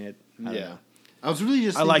already seen it. I don't know. I was really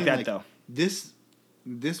just I like that, though. This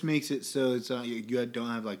makes it so it's not, you don't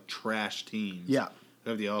have like trash teams. Yeah.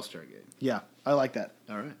 You have the All-Star game. Yeah, I like that.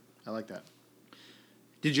 All right. I like that.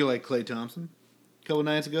 Did you like Klay Thompson a couple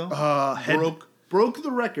nights ago? Broke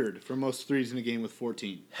the record for most threes in a game with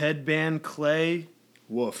 14. Headband Klay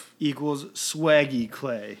Woof. equals swaggy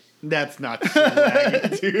Klay. That's not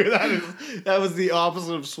swaggy, dude. That was the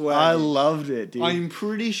opposite of swaggy. I loved it, dude. I'm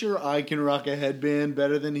pretty sure I can rock a headband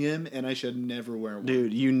better than him, and I should never wear one.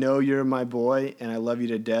 Dude, you know you're my boy, and I love you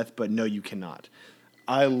to death, but no, you cannot.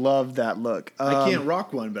 I love that look. I can't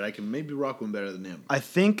rock one, but I can maybe rock one better than him. I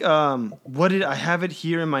think, I have it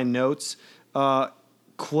here in my notes.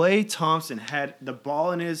 Klay Thompson had the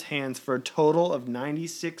ball in his hands for a total of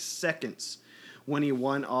 96 seconds when he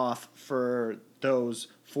won off for those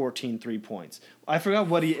 14 3-points. I forgot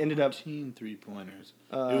what he ended up. 14 3-pointers.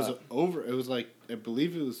 It was over. It was like, I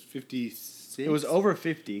believe it was 56. It was over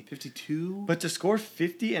 50. 52? But to score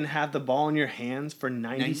 50 and have the ball in your hands for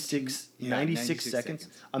 96 seconds,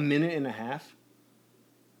 a minute and a half.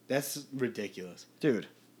 That's ridiculous. Dude.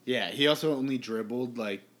 Yeah, he also only dribbled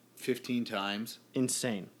like 15 times.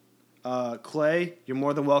 Insane. Klay, you're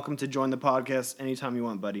more than welcome to join the podcast anytime you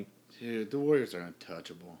want, buddy. Dude, the Warriors are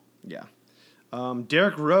untouchable. Yeah.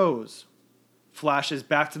 Derrick Rose flashes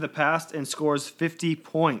back to the past and scores 50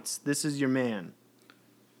 points. This is your man.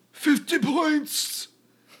 50 points!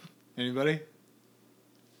 Anybody?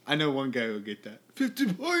 I know one guy who will get that.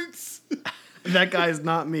 50 points! That guy is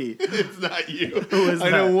not me. It's not you. Who is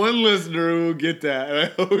that? I know one listener who will get that, and I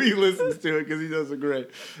hope he listens to it because he does it great.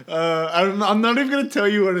 I'm not even going to tell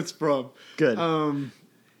you what it's from. Good.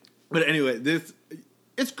 But anyway,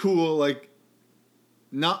 it's cool. Like,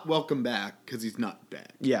 not welcome back because he's not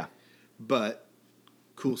back. Yeah. But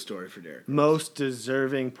cool story for Derrick. Most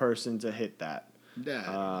deserving person to hit that.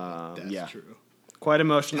 That's true. Quite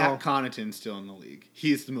emotional. Pat Connaughton's still in the league.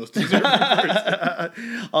 He's the most deserving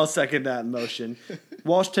person. I'll second that motion.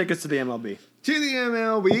 Walsh, take us to the MLB. To the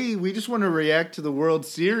MLB, we just want to react to the World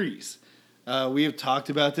Series. We have talked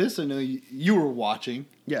about this. I know you were watching.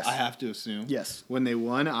 Yes. I have to assume. Yes. When they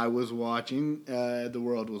won, I was watching. The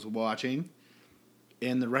world was watching.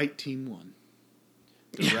 And the right team won.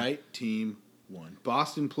 The right team won.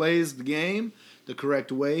 Boston plays the game the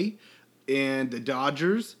correct way. And the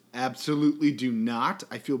Dodgers absolutely do not.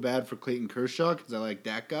 I feel bad for Clayton Kershaw because I like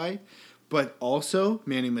that guy. But also,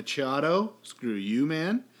 Manny Machado, screw you,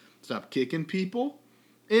 man. Stop kicking people.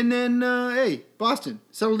 And then, hey, Boston,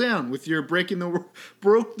 settle down with your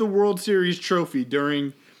broke the World Series trophy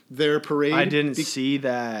during their parade. I didn't see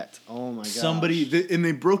that. Oh, my God. And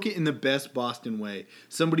they broke it in the best Boston way.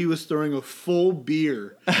 Somebody was throwing a full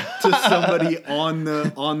beer to somebody on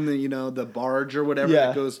the the barge or whatever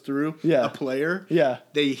that goes through. Yeah. A player. Yeah.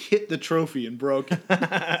 They hit the trophy and broke it.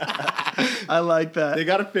 I like that. They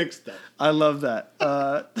got to fix that. I love that.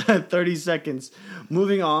 30 seconds.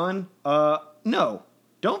 Moving on. No.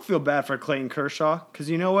 Don't feel bad for Clayton Kershaw because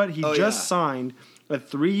you know what? He just signed a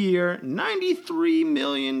 3-year, $93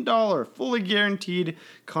 million, fully guaranteed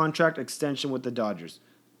contract extension with the Dodgers.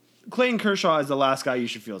 Clayton Kershaw is the last guy you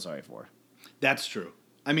should feel sorry for. That's true.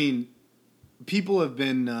 I mean, people have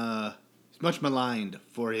been much maligned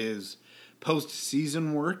for his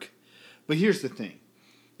postseason work. But here's the thing.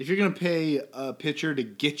 If you're going to pay a pitcher to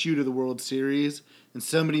get you to the World Series, then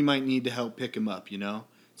somebody might need to help pick him up, you know?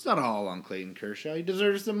 It's not all on Clayton Kershaw. He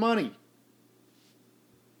deserves some money.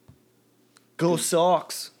 Go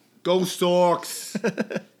Sox. Go Sox.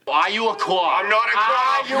 Are you a quad? I'm not a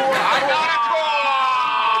quad. I'm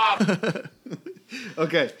not a quad.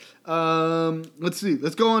 Okay. Let's see.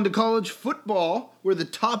 Let's go on to college football, where the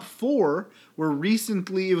top 4 were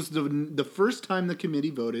recently. It was the first time the committee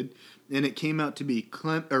voted, and it came out to be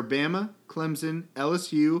Bama, Clemson,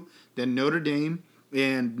 LSU, then Notre Dame,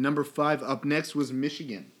 and number 5 up next was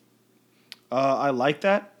Michigan. I like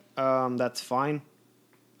that. That's fine.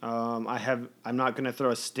 I'm not going to throw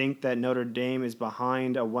a stink that Notre Dame is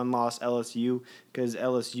behind a one-loss LSU because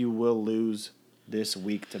LSU will lose this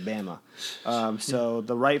week to Bama. So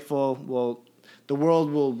the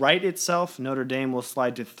world will right itself. Notre Dame will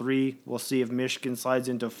slide to 3. We'll see if Michigan slides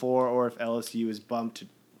into 4 or if LSU is bumped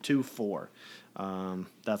to 4.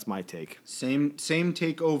 That's my take. Same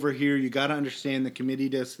take over here. You got to understand the committee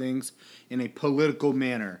does things in a political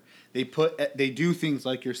manner. They do things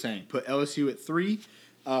like you're saying. Put LSU at 3,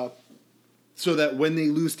 so that when they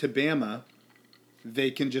lose to Bama,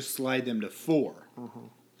 they can just slide them to 4.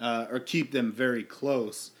 Or keep them very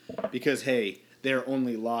close because, hey, their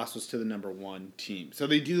only loss was to the number 1 team. So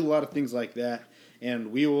they do a lot of things like that.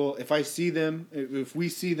 And we will, if we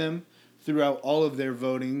see them throughout all of their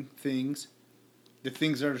voting things, the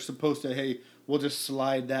things that are supposed to, hey, we'll just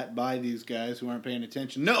slide that by these guys who aren't paying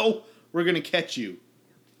attention. No, we're going to catch you.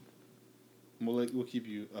 We'll keep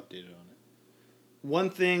you updated on it.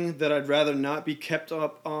 One thing that I'd rather not be kept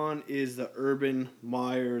up on is the Urban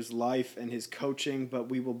Meyer's life and his coaching, but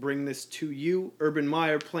we will bring this to you. Urban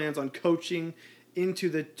Meyer plans on coaching into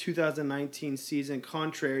the 2019 season,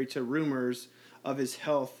 contrary to rumors of his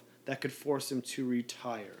health that could force him to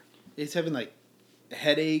retire. He's having, like,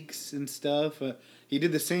 headaches and stuff. He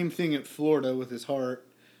did the same thing at Florida with his heart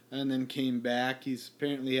and then came back. He's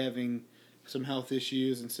apparently having some health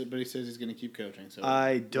issues, but he says he's going to keep coaching. So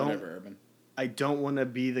whatever, Urban. I don't want to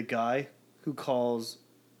be the guy who calls,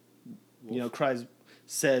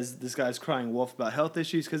 says this guy's crying wolf about health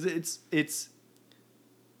issues, because it's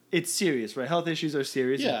serious, right? Health issues are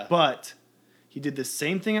serious. Yeah. But he did the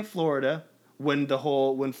same thing at Florida when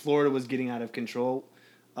Florida was getting out of control,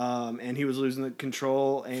 and he was losing the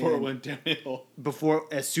control. And before it went downhill.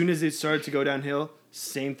 As soon as it started to go downhill,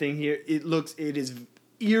 same thing here. It is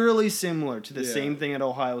eerily similar to the same thing at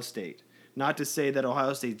Ohio State. Not to say that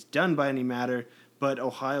Ohio State's done by any matter, but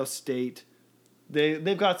Ohio State,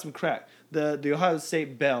 they've got some crack. The Ohio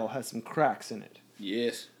State bell has some cracks in it.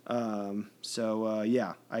 Yes. I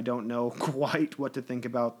don't know quite what to think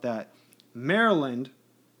about that. Maryland,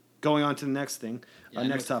 going on to the next thing,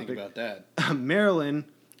 next topic. Think about that. Maryland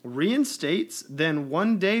reinstates, then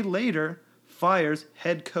 1 day later fires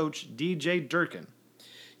head coach DJ Durkin.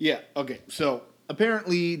 Yeah. Okay. So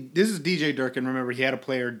apparently, this is DJ Durkin. Remember, he had a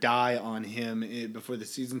player die on him before the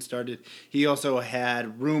season started. He also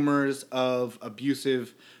had rumors of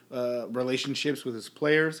abusive relationships with his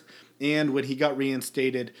players. And when he got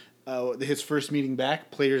reinstated, his first meeting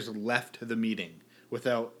back, players left the meeting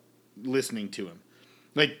without listening to him.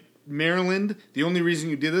 Like, Maryland, the only reason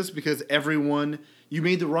you did this because you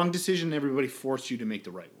made the wrong decision and everybody forced you to make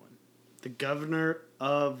the right one. The governor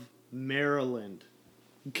of Maryland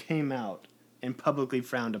came out and publicly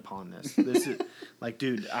frowned upon this. This is like,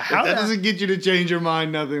 dude, how that doesn't get you to change your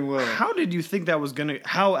mind, nothing will. How did you think that was gonna?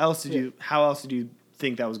 How else did you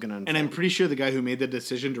think that was gonna unfold? And I'm pretty sure the guy who made the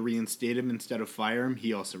decision to reinstate him instead of fire him,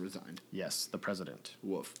 he also resigned. Yes, the president.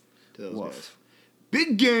 Woof. To those guys.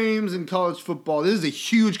 Big games in college football. This is a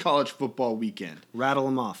huge college football weekend. Rattle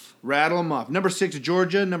them off. Number 6,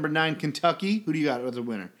 Georgia. Number 9, Kentucky. Who do you got as a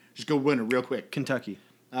winner? Just go winner real quick. Kentucky.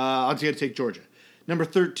 I'll just take Georgia. Number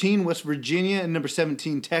 13, West Virginia, and number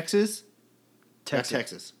 17, Texas.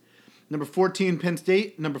 Texas. Number 14, Penn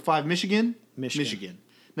State. Number 5, Michigan.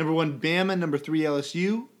 Number 1, Bama. Number 3,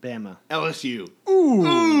 LSU. Bama. LSU.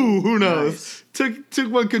 Ooh, who knows? Nice.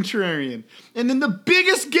 Took one contrarian. And then the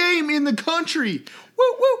biggest game in the country.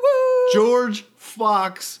 Woo, woo, woo. George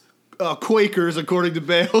Fox Quakers, according to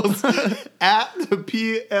Bales, at the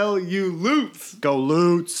PLU Lutes. Go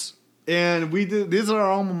Lutes. And these are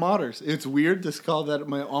our alma maters. It's weird to call that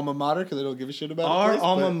my alma mater because I don't give a shit about our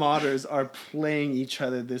alma maters are playing each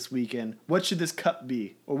other this weekend. What should this cup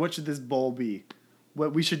be? Or what should this bowl be?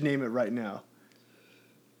 What we should name it right now.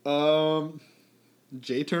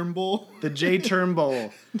 J-Term Bowl? The J-Term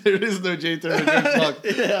Bowl. There is no J-Term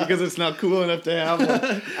because it's not cool enough to have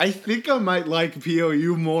one. I think I might like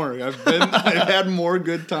POU more. I've had more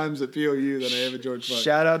good times at POU than I have at George Fox.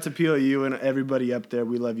 Shout out to POU and everybody up there.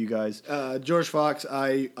 We love you guys. George Fox,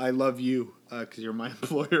 I love you because you're my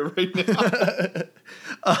employer right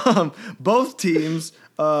now. Both teams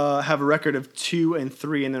have a record of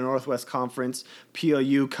 2-3 in the Northwest Conference.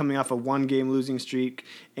 POU coming off a 1-game losing streak,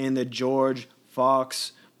 and the George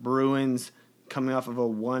Fox Bruins coming off of a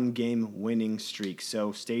 1-game winning streak.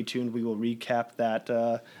 So stay tuned. We will recap that.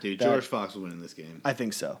 George Fox will win in this game. I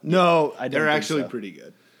think so. No, I don't. They're actually so. Pretty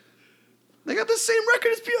good. They got the same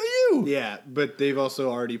record as POU. Yeah, but they've also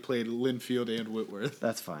already played Linfield and Whitworth.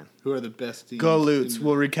 That's fine. Who are the best teams? Go Lutes.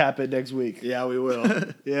 We'll recap it next week. Yeah, we will.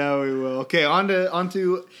 Okay, on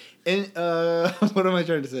to what am I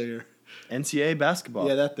trying to say here? NCAA basketball.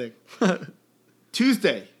 Yeah, that thing.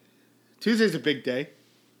 Tuesday. Tuesday's a big day.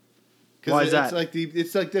 Why is that?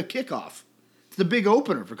 It's like the kickoff. It's the big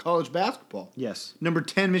opener for college basketball. Yes. Number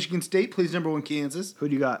 10, Michigan State plays number 1, Kansas. Who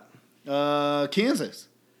do you got? Kansas.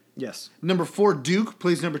 Yes. Number 4, Duke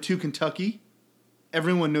plays number 2, Kentucky.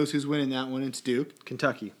 Everyone knows who's winning that one. It's Duke.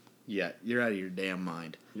 Kentucky. Yeah, you're out of your damn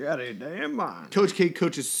mind. You're out of your damn mind. Coach K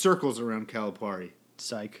coaches circles around Calipari.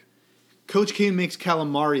 Psych. Coach K makes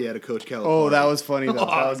calamari out of Coach Calipari. Oh, that was funny, though.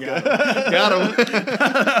 That was good. Got him.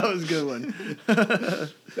 That was a good one.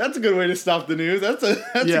 That's a good way to stop the news. That's a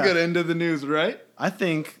good end of the news, right? I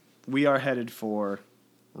think we are headed for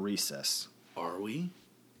recess. Are we?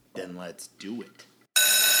 Then let's do it.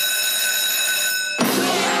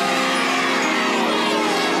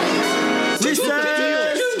 Recess!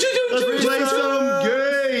 Let's play some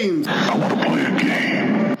games. I want to play a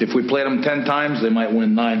game. If we played them 10 times, they might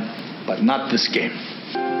win 9. But not this game.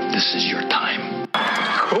 This is your time.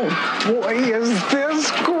 Oh boy, is this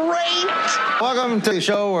great! Welcome to the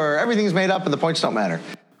show where everything's made up and the points don't matter.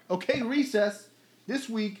 Okay, recess. This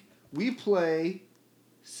week we play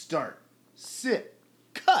Start, Sit,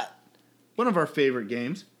 Cut. One of our favorite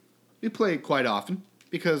games. We play it quite often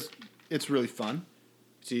because it's really fun.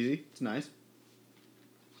 It's easy. It's nice.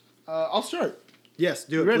 I'll start. Yes,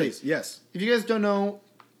 do it, Ready? please. Yes. If you guys don't know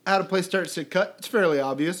how to play Start, Sit, Cut, it's fairly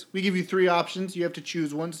obvious. We give you 3 options. You have to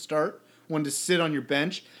choose one to start, one to sit on your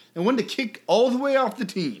bench, and one to kick all the way off the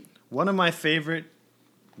team. One of my favorite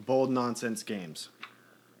bold nonsense games.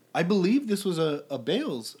 I believe this was a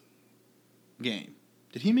Bales game.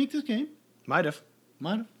 Did he make this game? Might have.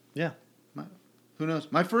 Might have. Yeah. Might have. Who knows?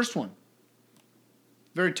 My first one.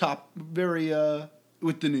 Very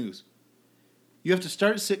with the news. You have to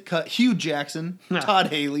start, sit, cut Hugh Jackson, Todd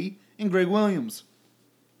Haley, and Greg Williams.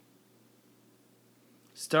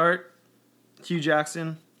 Start, Hugh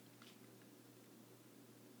Jackson.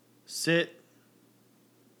 Sit,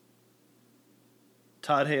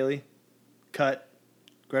 Todd Haley. Cut,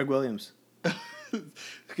 Greg Williams.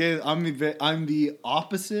 Okay, I'm the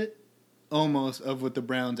opposite almost of what the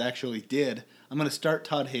Browns actually did. I'm going to start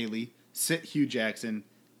Todd Haley, sit Hugh Jackson,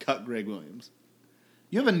 cut Greg Williams.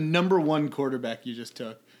 You have a number 1 quarterback you just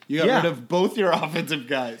took. You got rid of both your offensive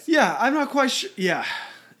guys. Yeah, I'm not quite sure. Yeah.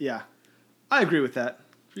 I agree with that.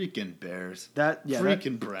 Freaking Bears.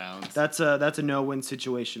 Freaking Browns. That's a no-win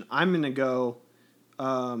situation. I'm going to go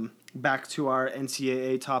back to our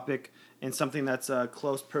NCAA topic and something that's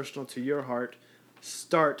close personal to your heart.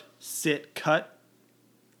 Start, sit, cut.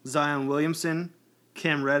 Zion Williamson,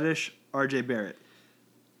 Cam Reddish, RJ Barrett.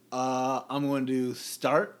 I'm going to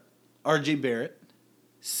start RJ Barrett,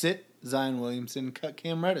 sit Zion Williamson, cut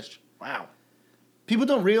Cam Reddish. Wow. People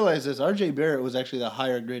don't realize this. RJ Barrett was actually the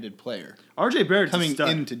higher graded player. RJ Barrett coming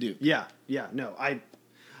into Duke. Yeah. No,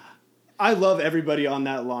 I love everybody on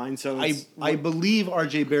that line. So I believe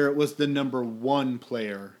RJ Barrett was the number 1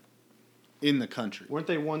 player in the country. Weren't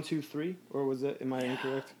they 1, 2, 3, or was it? Am I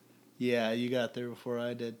incorrect? Yeah, you got there before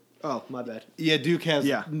I did. Oh, my bad. Yeah, Duke has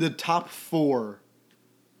the top 4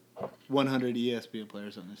 100 ESPN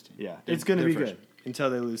players on this team. Yeah, it's going to be good until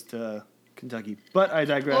they lose to Kentucky. But I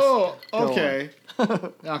digress. Oh, okay.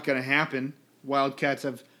 Not going to happen. Wildcats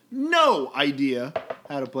have no idea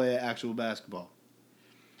how to play actual basketball.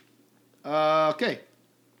 Okay.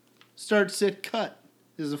 Start, sit, cut.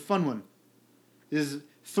 This is a fun one. This is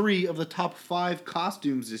 3 of the top 5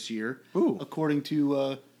 costumes this year, according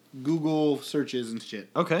to Google searches and shit.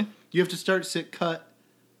 Okay. You have to start, sit, cut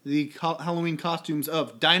the Halloween costumes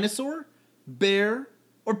of dinosaur, bear,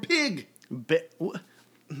 or pig.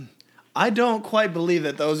 I don't quite believe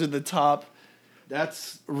that those are the top.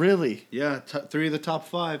 That's really. Yeah, 3 of the top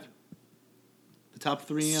 5. The top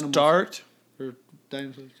 3 animals. Start. Or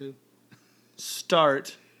dinosaurs too.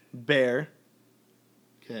 Start bear.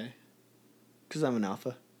 Okay. Because I'm an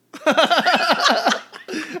alpha.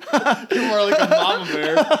 You're more like a mama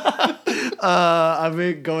bear.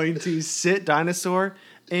 I'm going to sit dinosaur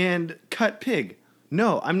and cut pig.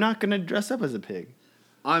 No, I'm not going to dress up as a pig.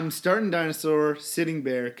 I'm starting dinosaur, sitting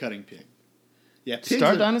bear, cutting pig. Yeah,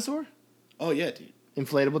 start dinosaur? Oh yeah, dude.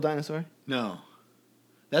 Inflatable dinosaur? No.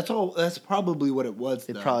 That's all. That's probably what it was.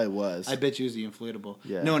 It probably was. I bet you it was the inflatable.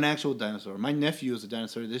 Yeah. No, an actual dinosaur. My nephew was a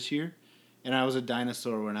dinosaur this year, and I was a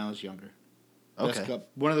dinosaur when I was younger. Okay.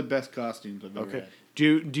 One of the best costumes I've ever had.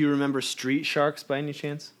 Do you remember Street Sharks by any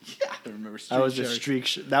chance? Yeah, I remember Street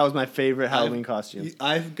Sharks. That was my favorite Halloween costume.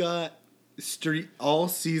 I've got Street all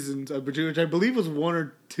seasons, which I believe was 1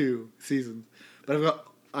 or 2 seasons, but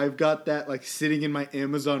I've got that like sitting in my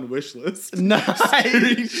Amazon wish list. Nice,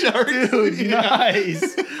 Street Sharks, dude. Yeah.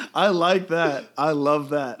 Nice. I like that. I love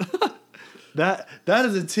that. That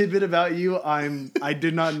is a tidbit about you I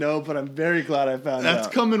did not know, but I'm very glad I found out. That's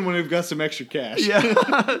coming when we've got some extra cash. Yeah,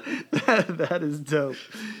 that is dope.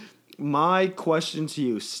 My question to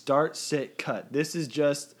you: start, sit, cut. This is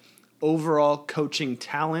just overall coaching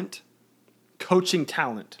talent. Coaching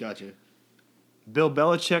talent. Gotcha. Bill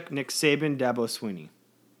Belichick, Nick Saban, Dabo Swinney.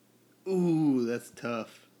 Ooh, that's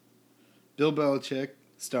tough. Bill Belichick,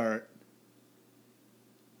 start.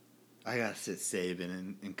 I gotta sit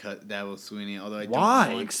Saban and cut Dabo Swinney. Although I Why?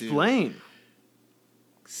 don't want Explain.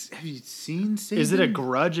 To. Have you seen Saban? Is it a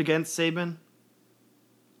grudge against Saban?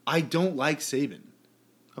 I don't like Saban.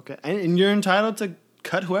 Okay, and you're entitled to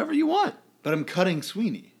cut whoever you want. But I'm cutting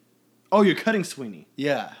Swinney. Oh, you're cutting Swinney.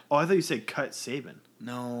 Yeah. Oh, I thought you said cut Saban.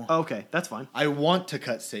 No. Oh, okay, that's fine. I want to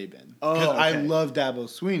cut Saban. Oh, Because I okay. love Dabo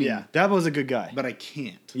Swinney. Yeah, Dabo's a good guy. But I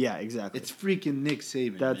can't. Yeah, exactly. It's freaking Nick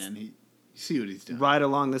Saban, man. You see what he's doing. Right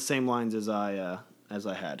along the same lines as I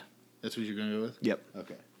had. That's what you're going to go with? Yep.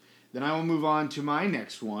 Okay. Then I will move on to my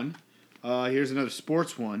next one. Here's another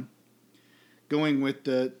sports one. Going with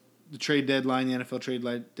the trade deadline, the NFL trade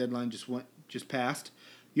deadline just passed.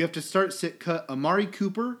 You have to sit cut Amari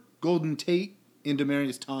Cooper, Golden Tate, and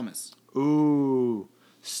Demaryius Thomas. Ooh.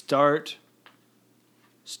 Start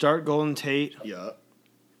Golden Tate. Yeah.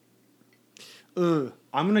 I'm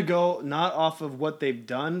going to go not off of what they've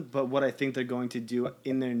done, but what I think they're going to do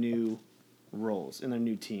in their new roles, in their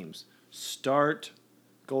new teams. Start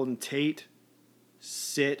Golden Tate,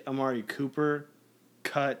 sit Amari Cooper,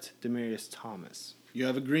 cut Demaryius Thomas. You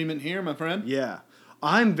have agreement here, my friend? Yeah.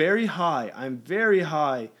 I'm very high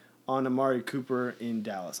on Amari Cooper in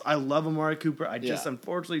Dallas. I love Amari Cooper. I just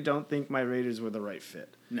unfortunately don't think my Raiders were the right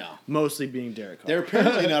fit. No. Mostly being Derek Carr. They're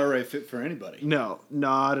apparently not a right fit for anybody. No,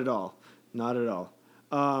 not at all. Not at all.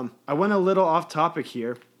 I went a little off topic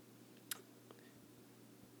here.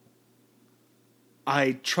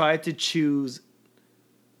 I tried to choose,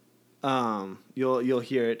 you'll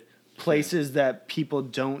hear it, places that people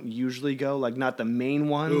don't usually go, like not the main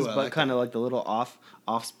ones, but like kind of like the little off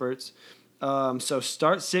spurts. So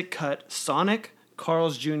start, sit, cut, Sonic,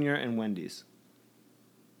 Carl's Jr., and Wendy's.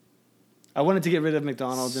 I wanted to get rid of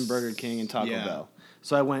McDonald's and Burger King and Taco Bell.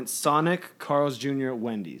 So I went Sonic, Carl's Jr.,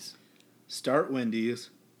 Wendy's. Start Wendy's.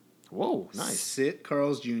 Whoa, nice. Sit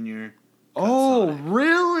Carl's Jr. Oh, Sonic.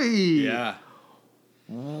 really? Yeah.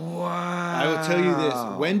 Wow. I will tell you this.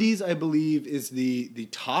 Wendy's, I believe, is the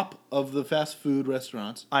top of the fast food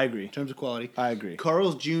restaurants. I agree. In terms of quality. I agree.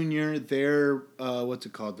 Carl's Jr., their, what's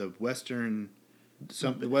it called? The Western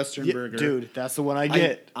burger. Dude, that's the one I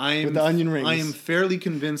get with the onion rings. I am fairly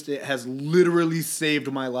convinced it has literally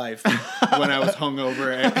saved my life when I was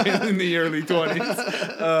hungover in the early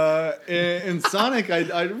 20s. And Sonic,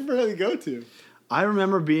 I'd rarely go to. I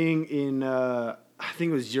remember being in, I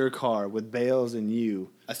think it was your car with Bales and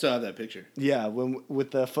you. I still have that picture. Yeah,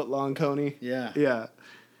 with the footlong coney. Yeah. Yeah.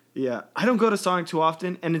 Yeah. I don't go to Sonic too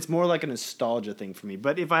often, and it's more like a nostalgia thing for me.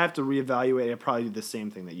 But if I have to reevaluate, I'd probably do the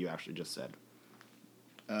same thing that you actually just said.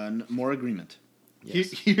 More agreement.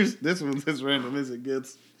 Yes. Here's this one's as random as it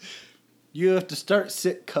gets. You have to start,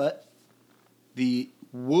 sit, cut the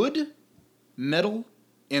wood, metal,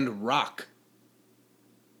 and rock.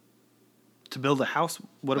 To build a house,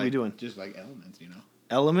 what are we doing? Just like elements, you know.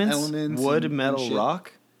 Elements, wood, metal, and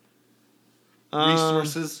rock.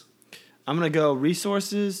 Resources. I'm gonna go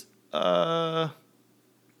resources. Start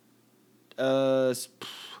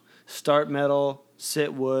metal,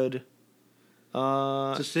 sit wood.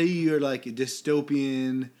 So say you're like a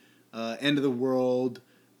dystopian, end of the world,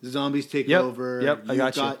 zombies take over. Yep, I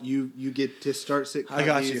got you. You get to start sit. I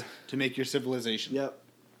got you to make your civilization. Yep.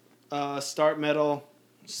 Start metal,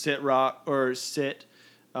 sit rock or sit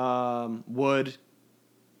wood,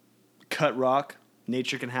 cut rock.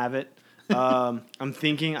 Nature can have it. I'm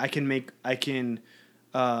thinking I can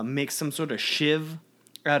make some sort of shiv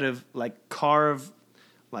out of carve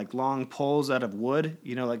long poles out of wood.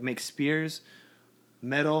 You know, like make spears.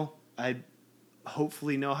 Metal, I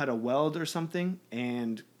hopefully know how to weld or something,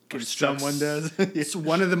 and someone does. It's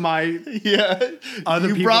one of my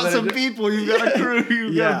Other you brought some people. You got a crew.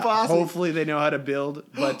 You got a boss. Hopefully they know how to build,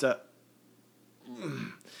 but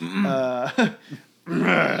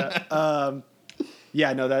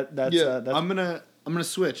yeah, no, that's I'm gonna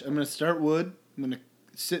switch. I'm gonna start wood. I'm gonna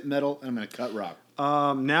sit metal, and I'm gonna cut rock.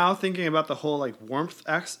 Now thinking about the whole warmth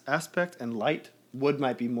aspect and light, wood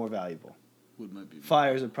might be more valuable. Wood might be.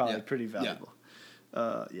 Fires are probably pretty valuable.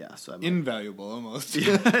 So invaluable almost.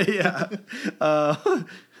 Yeah.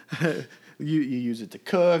 You use it to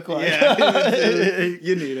cook.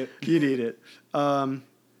 You need it. You need it.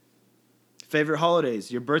 Favorite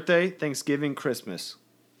holidays: your birthday, Thanksgiving, Christmas.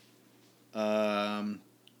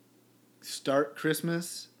 Start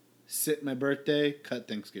Christmas, sit my birthday, cut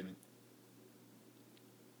Thanksgiving.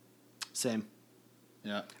 Same.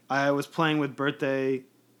 Yeah. I was playing with birthday,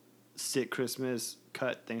 sit Christmas,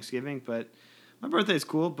 cut Thanksgiving, but my birthday is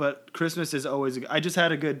cool, but Christmas is always... I just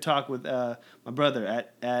had a good talk with my brother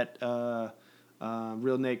at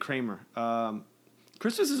Real Nate Kramer.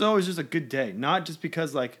 Christmas is always just a good day, not just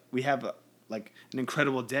because we have like an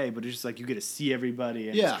incredible day, but it's just like you get to see everybody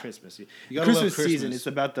and Yeah. it's Christmas. You gotta love Christmas season, Christmas. it's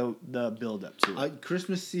about the build up to it.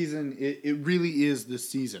 Christmas season, it really is the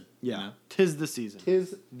season. Yeah. You know? Tis the season.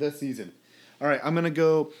 Tis the season. All right, I'm going to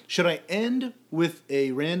go. Should I end with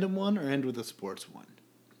a random one or end with a sports one?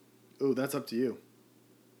 Oh, that's up to you.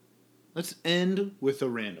 Let's end with a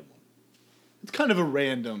random one. It's kind of a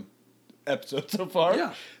random episode so far.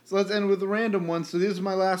 Yeah. So let's end with a random one. So this is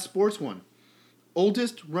my last sports one.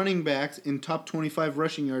 Oldest running backs in top 25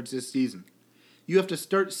 rushing yards this season. You have to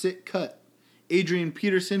start, sit, cut. Adrian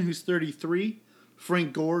Peterson, who's 33.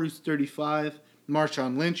 Frank Gore, who's 35.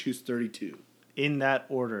 Marshawn Lynch, who's 32. In that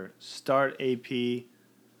order. Start AP,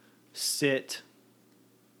 sit,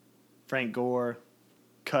 Frank Gore,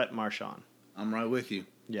 cut Marshawn. I'm right with you.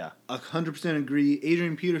 Yeah. 100% agree.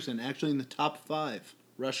 Adrian Peterson actually in the top 5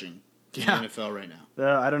 rushing in the NFL right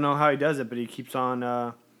now. I don't know how he does it, but he keeps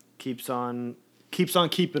on keeping on. Keeps on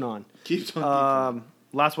keeping on.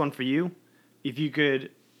 Last one for you. If you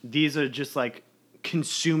could, these are just like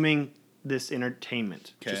consuming this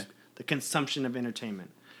entertainment. Okay. Just the consumption of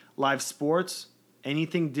entertainment. Live sports,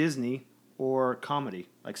 anything Disney, or comedy,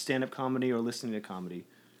 like stand-up comedy or listening to comedy.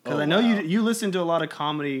 Because I know you listen to a lot of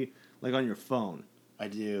comedy like on your phone. I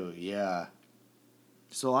do, yeah.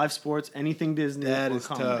 So live sports, anything Disney That or is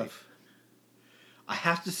comedy. tough. I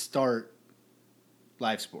have to start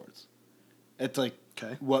live sports. It's like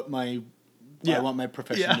what I want my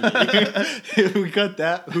profession to be. If we cut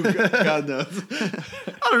that, God knows.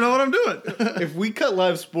 I don't know what I'm doing. If we cut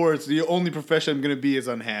live sports, the only profession I'm going to be is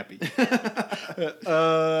unhappy.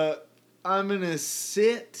 I'm going to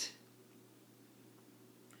sit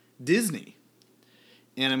Disney.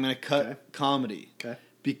 And I'm going to cut comedy. Okay.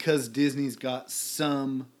 Because Disney's got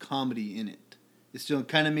some comedy in it. It still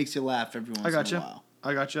kind of makes you laugh every once in a while.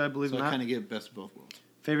 I got you. I believe So in I that. kind of get best of both worlds.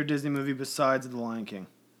 Favorite Disney movie besides The Lion King?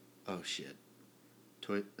 Oh, shit.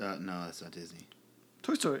 No, that's not Disney.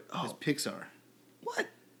 Toy Story. Oh. It's Pixar. What?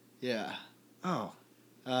 Yeah. Oh.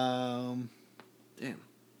 Damn.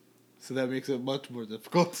 So that makes it much more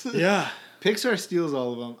difficult. Yeah. Pixar steals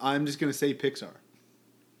all of them. I'm just going to say Pixar.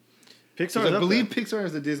 Pixar. I believe Pixar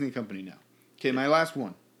is a Disney company now. Okay, my last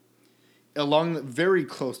one. Very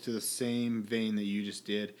close to the same vein that you just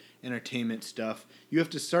did, entertainment stuff. You have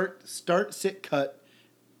to start, sit, cut,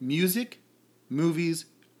 music, movies,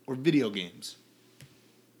 or video games.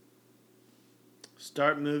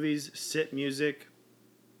 Start movies, sit music,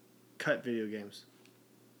 cut video games.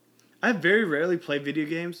 I very rarely play video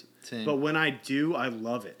games, but when I do, I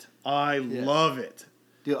love it. I love it.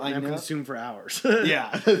 Dude, I'm consumed for hours.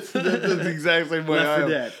 Yeah, that's exactly what Left 4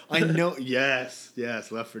 Dead. I know. Yes,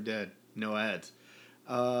 Left 4 Dead. No ads.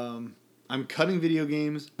 I'm cutting video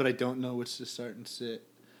games, but I don't know which to start and sit.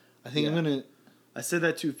 I think I'm gonna. I said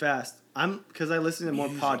that too fast. Because I listen to more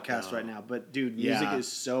podcasts right now. But dude, music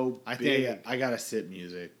is so big. I think I gotta sit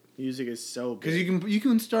music. Music is so big. Because you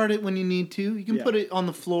can start it when you need to. You can put it on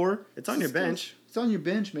the floor. It's on your bench. It's on your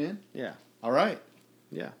bench, man. Yeah. All right.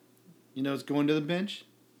 Yeah. You know what's going to the bench?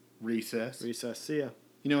 Recess. Recess. See ya.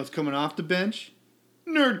 You know what's coming off the bench?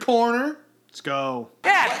 Nerd Corner. Let's go.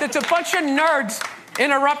 Yeah, it's a bunch of nerds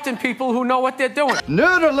interrupting people who know what they're doing.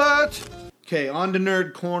 Nerd alert! Okay, on to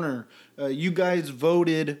Nerd Corner. You guys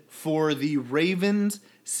voted for the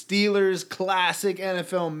Ravens-Steelers classic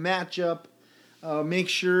NFL matchup. Make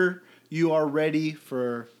sure you are ready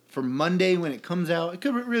for Monday when it comes out. It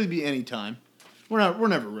could really be any time. We're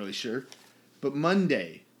never really sure. But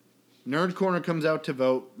Monday, Nerd Corner comes out to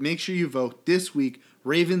vote. Make sure you vote this week.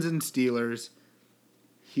 Ravens and Steelers.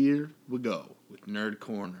 Here we go with Nerd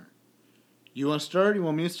Corner. You want to start? You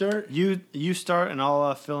want me to start? You start, and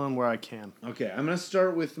I'll fill in where I can. Okay, I'm gonna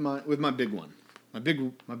start with my big one. My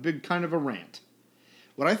big kind of a rant.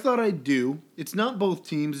 What I thought I'd do, it's not both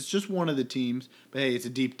teams, it's just one of the teams, but hey, it's a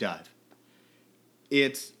deep dive.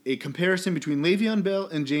 It's a comparison between Le'Veon Bell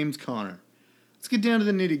and James Conner. Let's get down to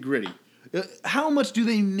the nitty-gritty. How much do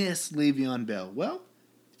they miss Le'Veon Bell? Well,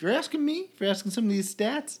 if you're asking me, if you're asking some of these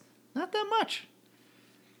stats, not that much.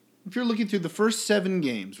 If you're looking through the first 7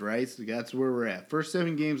 games, right? So that's where we're at. First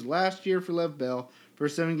 7 games last year for Lev Bell.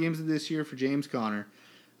 First 7 games of this year for James Conner.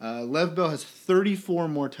 Lev Bell has 34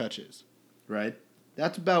 more touches, right?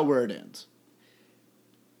 That's about where it ends.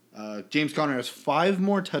 James Conner has 5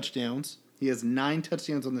 more touchdowns. He has 9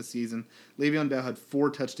 touchdowns on the season. Le'Veon Bell had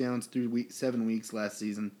 4 touchdowns through 7 weeks last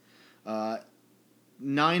season.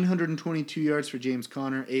 922 yards for James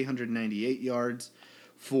Conner, 898 yards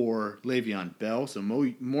for Le'Veon Bell. So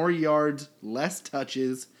more yards, less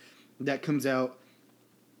touches. That comes out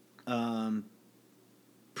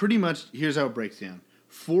pretty much, here's how it breaks down.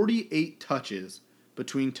 48 touches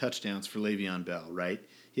between touchdowns for Le'Veon Bell, right?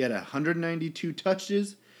 He had 192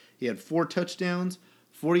 touches. He had 4 touchdowns,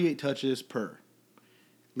 48 touches per.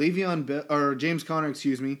 James Conner,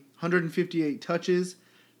 158 touches,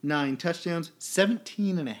 9 touchdowns,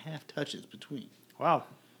 17 and a half touches between. Wow.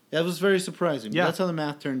 That was very surprising. Yeah. That's how the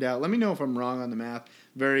math turned out. Let me know if I'm wrong on the math.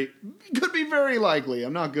 Could be very likely.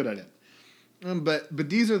 I'm not good at it. But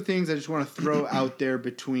these are the things I just want to throw out there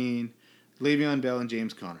between Le'Veon Bell and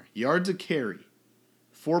James Conner. Yards a carry.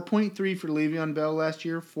 4.3 for Le'Veon Bell last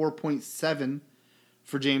year, 4.7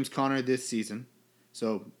 for James Conner this season.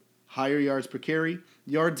 So higher yards per carry.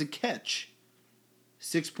 Yards a catch.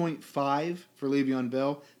 6.5 for Le'Veon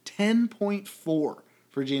Bell, 10.4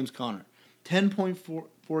 for James Conner.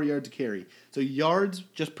 10.4 yards a carry. So yards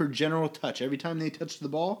just per general touch. Every time they touched the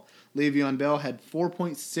ball, Le'Veon Bell had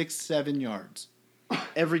 4.67 yards.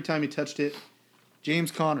 Every time he touched it.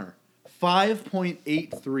 James Conner,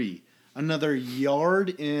 5.83. Another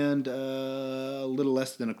yard and a little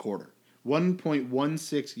less than a quarter.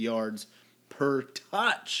 1.16 yards per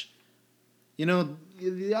touch. You know,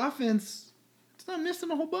 the offense, it's not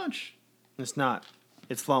missing a whole bunch. It's not.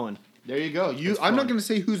 It's flowing. There you go. I'm not going to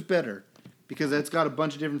say who's better because that's got a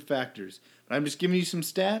bunch of different factors. But I'm just giving you some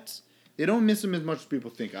stats. They don't miss them as much as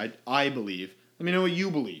people think, I believe. Let me know what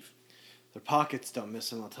you believe. Their pockets don't miss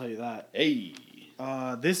them, I'll tell you that. Hey.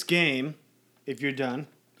 This game, if you're done.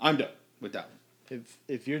 I'm done with that one.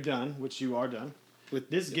 If you're done, which you are done,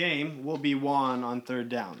 with this game will be won on third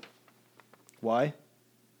down. Why?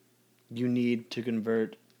 You need to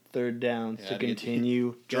convert third down to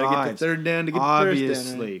continue drives. Gotta get the third down to get the first down.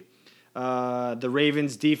 Obviously. The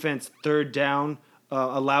Ravens defense, third down,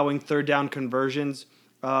 allowing third down conversions.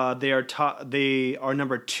 They are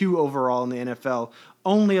number 2 overall in the NFL,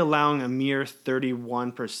 only allowing a mere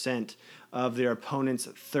 31% of their opponents'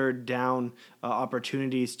 third down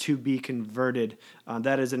opportunities to be converted.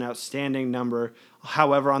 That is an outstanding number.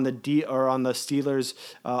 However, on the Steelers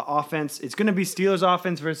offense, it's going to be Steelers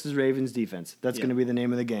offense versus Ravens defense. That's going to be the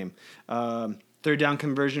name of the game. Third down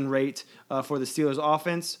conversion rate for the Steelers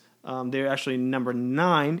offense. They're actually number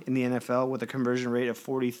 9 in the NFL with a conversion rate of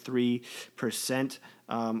 43%.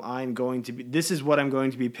 This is what I'm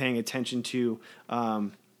going to be paying attention to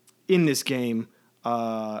in this game.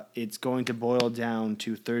 It's going to boil down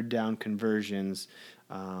to third down conversions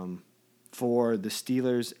for the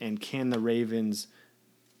Steelers, and can the Ravens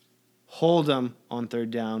hold them on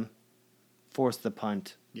third down, force the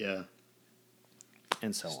punt? Yeah.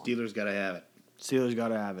 And so on. Steelers got to have it. Steelers got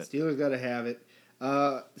to have it.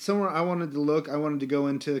 Somewhere I wanted to go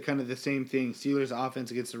into kind of the same thing. Steelers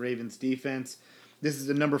offense against the Ravens defense. This is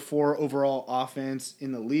the number 4 overall offense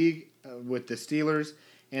in the league with the Steelers.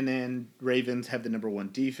 And then Ravens have the number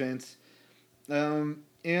 1 defense.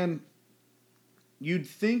 And you'd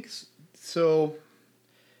think so.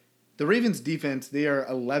 The Ravens defense, they are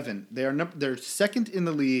 11. They're second in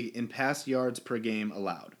the league in pass yards per game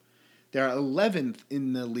allowed. They're 11th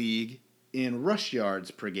in the league in rush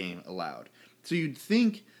yards per game allowed. So you'd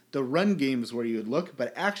think the run game is where you would look,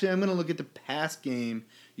 but actually I'm going to look at the pass game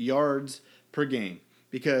yards per game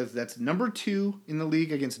because that's number 2 in the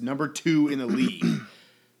league against number 2 in the league.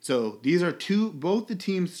 So these are both the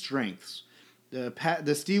team's strengths. The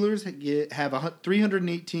Steelers have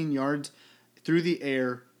 318 yards through the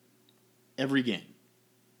air every game,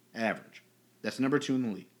 average. That's number 2 in the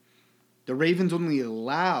league. The Ravens only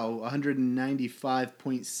allow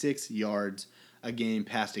 195.6 yards a game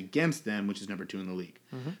passed against them, which is number 2 in the league.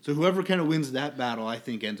 Mm-hmm. So whoever kind of wins that battle, I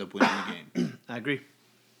think, ends up winning the game. I agree.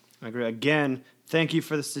 Again, thank you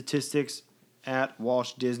for the statistics at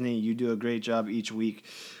Walsh Disney. You do a great job each week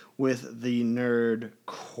with the Nerd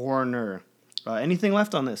Corner. Anything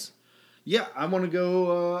left on this? Yeah, I want to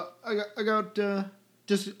go. I got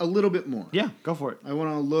just a little bit more. Yeah, go for it. I want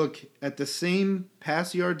to look at the same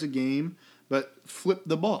pass yards a game, but flip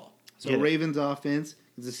the ball. So Ravens offense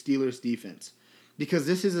is the Steelers defense. Because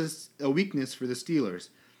this is a weakness for the Steelers.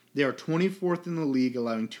 They are 24th in the league,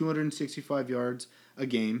 allowing 265 yards a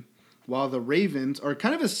game, while the Ravens are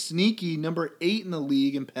kind of a sneaky number 8 in the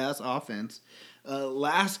league in pass offense.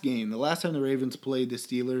 Last game, the last time the Ravens played the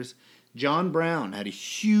Steelers, John Brown had a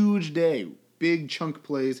huge day, big chunk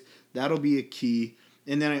plays. That'll be a key.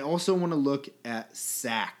 And then I also want to look at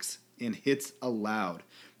sacks and hits allowed,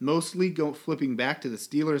 mostly flipping back to the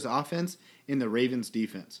Steelers offense and the Ravens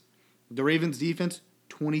defense. The Ravens defense,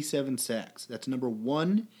 27 sacks. That's number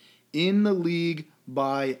 1 in the league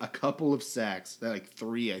by a couple of sacks. Like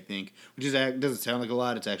 3, I think, which doesn't sound like a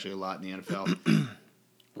lot. It's actually a lot in the NFL.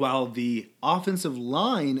 While the offensive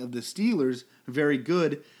line of the Steelers are very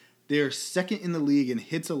good, they're second in the league in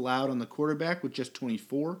hits allowed on the quarterback with just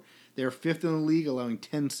 24. They are 5th in the league, allowing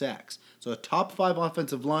 10 sacks. So a top 5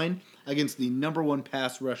 offensive line against the number 1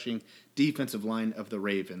 pass rushing defensive line of the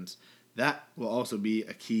Ravens. That will also be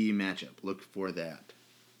a key matchup. Look for that.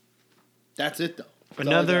 That's it, though. That's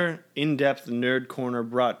another in-depth nerd corner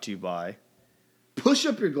brought to you by Push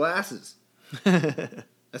Up Your Glasses.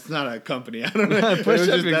 That's not a company. I don't know. Push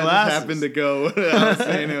up your glasses. Happened to go. I was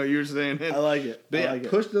saying what you were saying. I like it.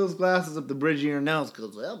 Push those glasses up the bridge of your nose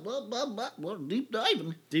because we're deep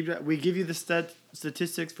diving. We give you the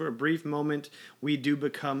statistics for a brief moment. We do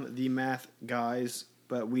become the math guys,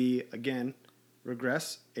 but we, again,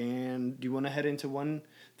 regress. And do you want to head into one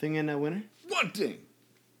thing and a winner? One thing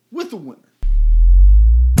with a winner.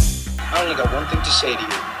 I only got one thing to say to you.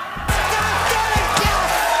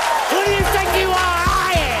 Who do you think you are?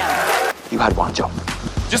 I am. You had one job.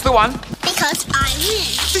 Just the one? Because I win.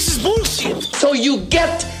 This is bullshit. So you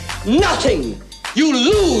get nothing. You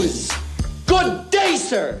lose. Good day,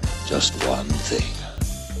 sir. Just one thing.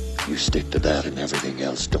 You stick to that and everything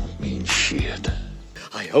else don't mean shit.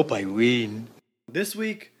 I hope I win. This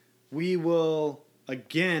week, we will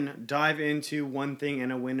again dive into one thing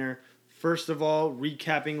and a winner. First of all,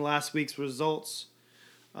 recapping last week's results.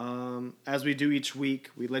 As we do each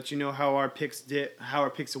week, we let you know how our picks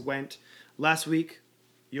went. Last week,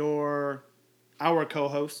 our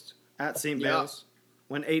co-host at St. Bales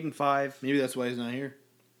went 8-5. Maybe that's why he's not here.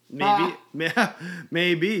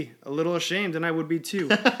 Maybe a little ashamed, and I would be too.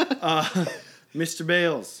 Mr.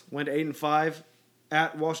 Bales went 8-5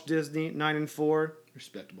 at Walsh Disney 9-4.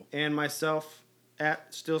 Respectable. And myself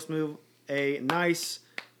at Still Smooth a nice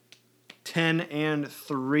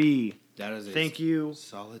 10-3. That is thank you.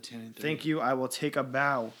 Solid 10-3. Thank you. I will take a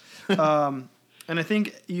bow. And I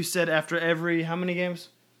think you said after every how many games?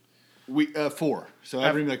 4. So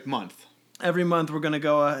every month. Every month we're going to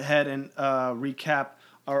go ahead and recap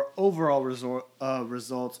our overall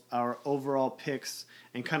results, our overall picks,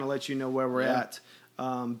 and kind of let you know where we're at.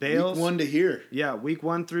 Bales, week 1 to here. Yeah, week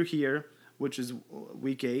 1 through here, which is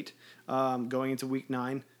week 8, going into week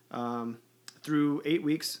 9. Through 8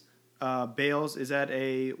 weeks, Bales is at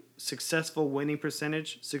a successful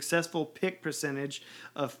pick percentage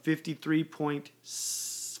of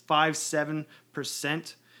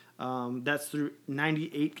 53.57%. That's through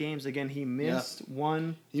 98 games. Again, he missed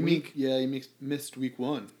one week. He missed week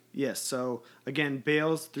 1. Yes, so again,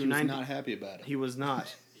 Bales through 90. He was not happy about it. He was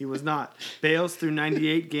not. He was not. Bales through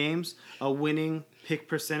 98 games, a winning pick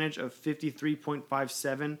percentage of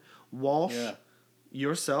 53.57. Walsh,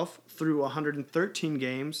 yourself, through 113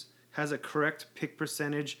 games, has a correct pick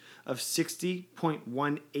percentage of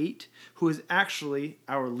 60.18, who is actually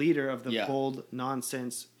our leader of the bold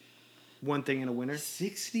nonsense one thing and a winner.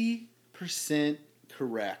 60%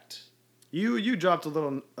 correct. You dropped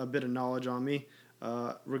a bit of knowledge on me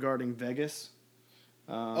regarding Vegas.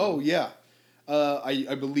 I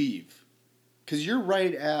believe, because you're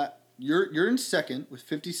right at you're in second with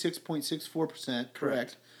 56.64%.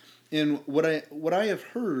 Correct. And what I have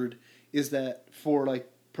heard is that for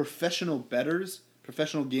professional bettors,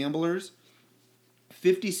 professional gamblers,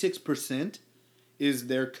 56% is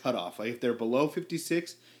their cutoff. If they're below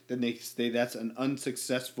 56, then they say that's an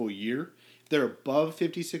unsuccessful year. If they're above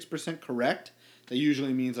 56% correct, that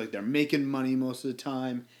usually means they're making money most of the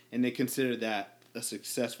time, and they consider that a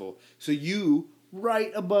successful. So you,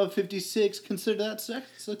 right above 56, consider that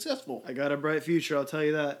successful. I got a bright future, I'll tell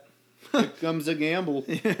you that. Here comes a gamble.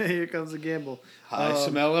 Here comes a gamble. I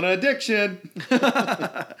smell an addiction.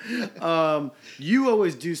 You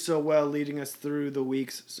always do so well leading us through the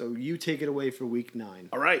weeks, so you take it away for week 9.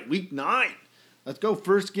 All right, week 9. Let's go.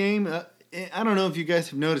 First game. I don't know if you guys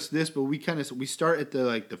have noticed this, but we start at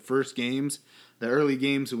the first games, the early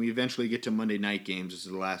games, and we eventually get to Monday night games. This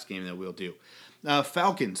is the last game that we'll do.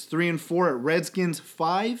 Falcons 3-4 at Redskins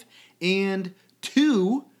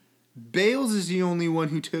 5-2. Bales is the only one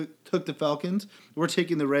who took the Falcons. We're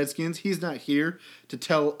taking the Redskins. He's not here to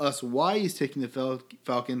tell us why he's taking the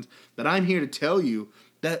Falcons, but I'm here to tell you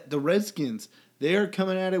that the Redskins, they are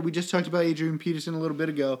coming at it. We just talked about Adrian Peterson a little bit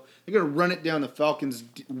ago. They're going to run it down the Falcons'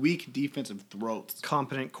 weak defensive throats.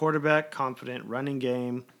 Competent quarterback, competent running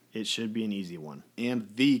game. It should be an easy one. And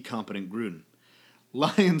the competent Gruden.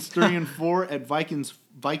 Lions 3-4 at Vikings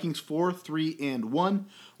 4-3-1.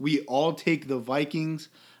 We all take the Vikings.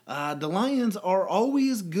 The Lions are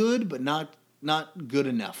always good, but not good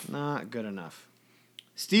enough. Not good enough.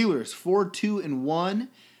 Steelers 4-2-1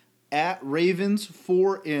 at Ravens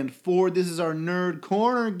 4-4. This is our nerd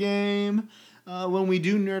corner game. When we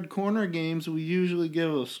do nerd corner games, we usually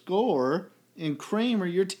give a score. And Kramer,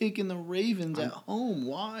 you're taking the Ravens at home.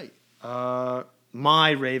 Why?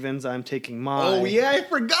 my Ravens. I'm taking my. Oh yeah, I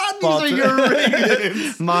forgot these are your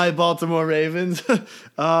Ravens. My Baltimore Ravens.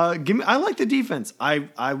 I like the defense.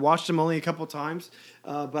 I watched them only a couple times,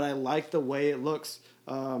 but I like the way it looks.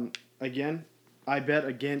 Again, I bet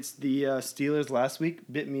against the Steelers last week.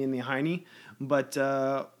 Bit me in the hiney, but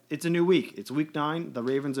it's a new week. It's week 9. The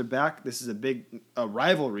Ravens are back. This is a big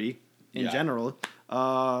rivalry in general.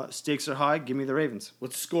 Stakes are high. Give me the Ravens.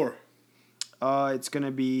 What's the score? It's going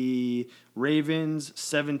to be Ravens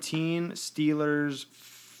 17, Steelers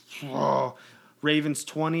Ravens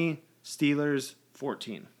 20, Steelers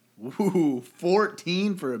 14. Ooh,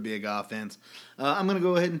 14 for a big offense. I'm going to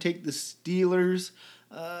go ahead and take the Steelers.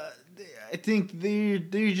 I think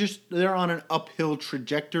they're on an uphill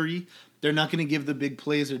trajectory. They're not going to give the big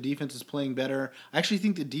plays. Their defense is playing better. I actually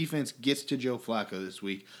think the defense gets to Joe Flacco this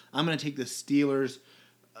week. I'm going to take the Steelers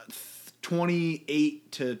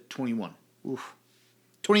 28-21. Oof.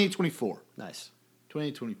 28-24. Nice.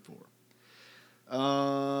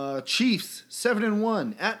 28-24. Chiefs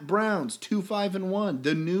 7-1 at Browns 2-5-1.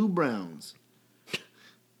 The new Browns.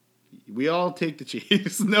 We all take the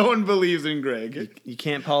Chiefs. No one believes in Greg. You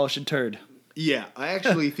can't polish a turd. Yeah, I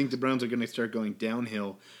actually think the Browns are going to start going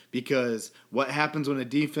downhill because what happens when a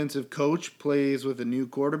defensive coach plays with a new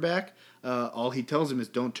quarterback? All he tells him is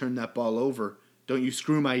don't turn that ball over. Don't you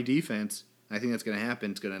screw my defense. I think that's going to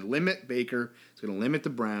happen. It's going to limit Baker. It's going to limit the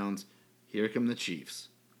Browns. Here come the Chiefs.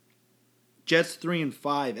 Jets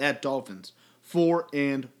 3-5 at Dolphins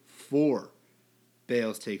 4-4.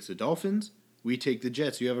 Bales takes the Dolphins. We take the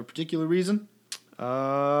Jets. You have a particular reason?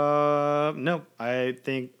 No. I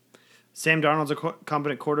think Sam Darnold's a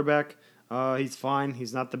competent quarterback. He's fine.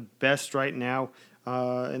 He's not the best right now.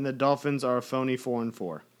 And the Dolphins are a phony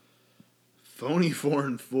 4-4. Phony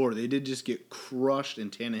 4-4. They did just get crushed,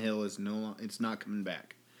 and Tannehill it's not coming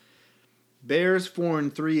back. Bears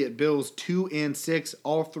 4-3 at Bills 2-6.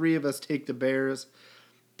 All three of us take the Bears.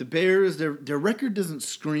 The Bears, their record doesn't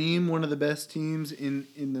scream one of the best teams in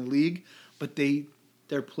the league, but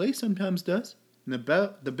their play sometimes does. And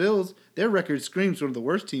the Bills, their record screams one of the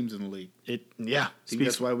worst teams in the league. I think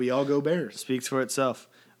that's why we all go Bears. Speaks for itself.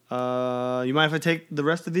 You mind if I take the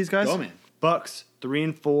rest of these guys? Go, man. Bucks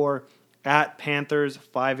 3-4 at Panthers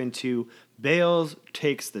 5-2. Bales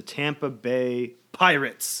takes the Tampa Bay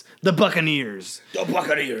Pirates, the Buccaneers. The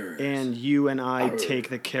Buccaneers. And you and I take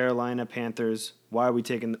the Carolina Panthers. Why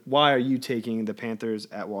are you taking the Panthers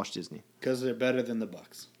at Walt Disney? Because they're better than the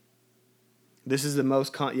Bucks. This is the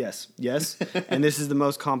most yes, and this is the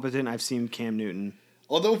most competent I've seen Cam Newton.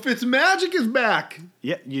 Although Fitzmagic is back.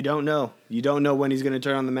 Yeah, you don't know. You don't know when he's going to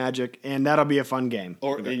turn on the magic, and that'll be a fun game.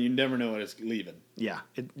 And you never know when it's leaving. Yeah,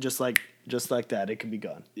 just like that, it could be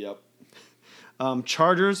gone. Yep.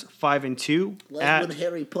 Chargers 5-2. Like when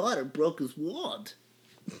Harry Potter broke his wand.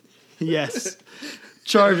 Yes.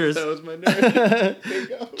 Chargers. That was my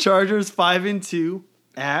nerd. Chargers 5-2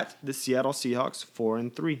 at the Seattle Seahawks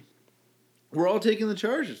 4-3. We're all taking the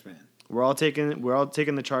Chargers, man. We're all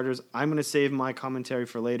taking the Chargers. I'm going to save my commentary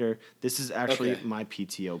for later. This is actually my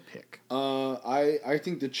PTO pick. I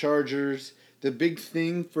think the Chargers, the big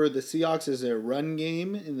thing for the Seahawks is their run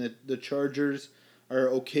game, and the Chargers are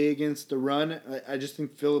okay against the run. I just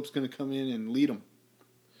think Phillip's going to come in and lead them.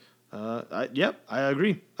 I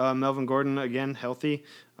agree. Melvin Gordon, again, healthy,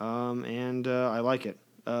 and I like it.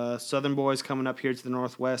 Southern boys coming up here to the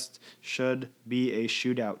Northwest should be a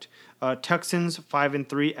shootout. Texans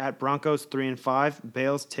 5-3 at Broncos 3-5.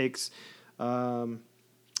 Bales takes the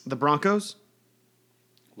Broncos.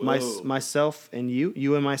 Myself and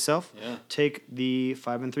you and myself take the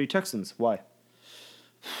 5-3 Texans. Why?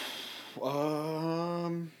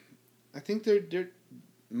 I think they're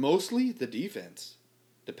mostly the defense,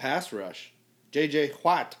 the pass rush. JJ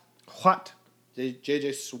Watt.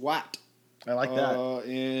 JJ Swat. I like that.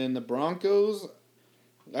 And the Broncos,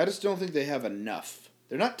 I just don't think they have enough.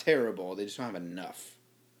 They're not terrible. They just don't have enough.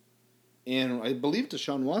 And I believe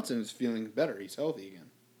Deshaun Watson is feeling better. He's healthy again.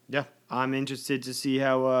 Yeah, I'm interested to see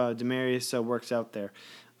how Demaryius works out there.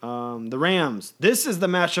 The Rams. This is the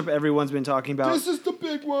matchup everyone's been talking about. This is the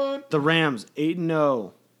big one. The Rams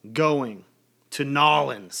 8-0 going to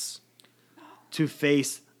Nolans to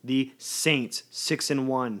face the Saints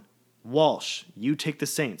 6-1. Walsh, you take the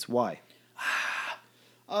Saints. Why?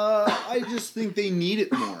 I just think they need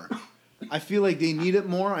it more. I feel like they need it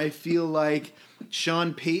more. I feel like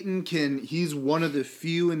Sean Payton he's one of the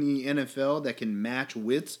few in the NFL that can match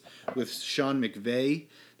wits with Sean McVay.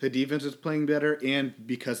 The defense is playing better, and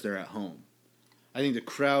because they're at home. I think the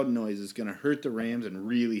crowd noise is going to hurt the Rams and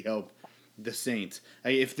really help the Saints.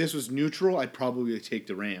 If this was neutral, I'd probably take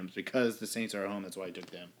the Rams because the Saints are at home. That's why I took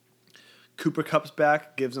them. Cooper Kupp's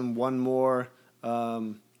back, gives them one more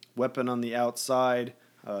Weapon on the outside.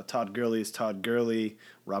 Todd Gurley is Todd Gurley.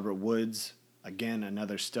 Robert Woods, again,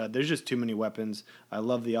 another stud. There's just too many weapons. I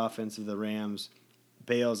love the offense of the Rams.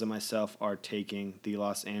 Bales and myself are taking the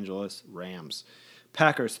Los Angeles Rams.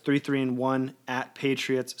 Packers 3-3-1 at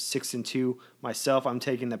Patriots 6-2. Myself, I'm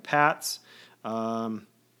taking the Pats. Why?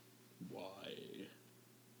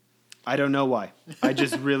 I don't know why. I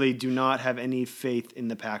just really do not have any faith in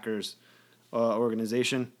the Packers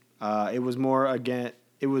organization. It was more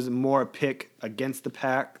a pick against the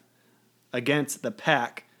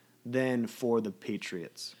pack than for the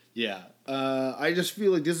Patriots. Yeah. I just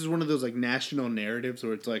feel like this is one of those like national narratives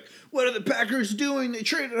where it's like, what are the Packers doing? They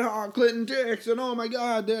traded Clinton Dix, and oh my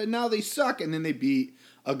God, now they suck. And then they beat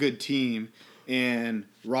a good team. And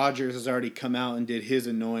Rodgers has already come out and did his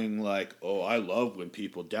annoying like, oh, I love when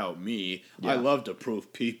people doubt me. Yeah. I love to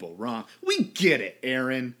prove people wrong. We get it,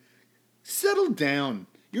 Aaron. Settle down.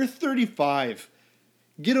 You're 35.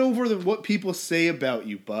 Get over what people say about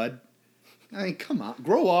you, bud. I mean, come on.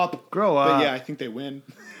 Grow up. But yeah, I think they win.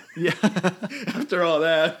 Yeah. After all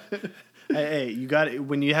that. hey, you got it.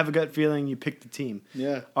 When you have a gut feeling, you pick the team.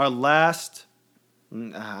 Yeah. Our last,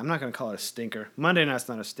 I'm not going to call it a stinker. Monday night's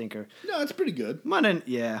not a stinker. No, it's pretty good.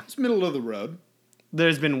 Yeah. It's middle of the road.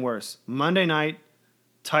 There's been worse. Monday night,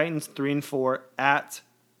 Titans 3-4 at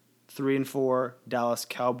 3-4 Dallas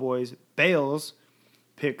Cowboys. Bales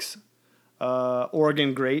picks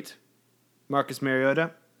Oregon great Marcus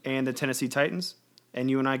Mariota and the Tennessee Titans. And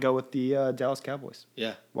you and I go with the Dallas Cowboys.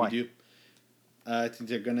 Yeah, why? We do. I think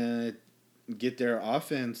they're going to get their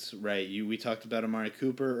offense right. We talked about Amari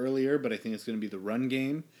Cooper earlier, but I think it's going to be the run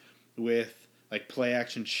game with like play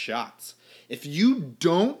action shots. If you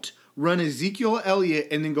don't run Ezekiel Elliott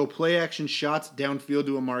and then go play action shots downfield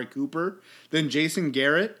to Amari Cooper, then Jason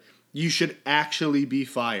Garrett, you should actually be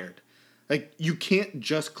fired. Like, you can't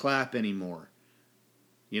just clap anymore.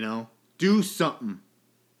 You know? Do something.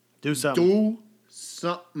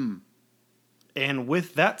 And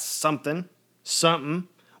with that something,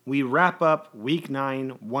 we wrap up week 9,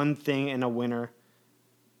 one thing and a winner.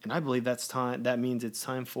 And I believe that's time. That means it's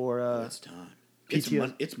time for it's time. It's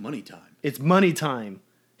money time. It's money time.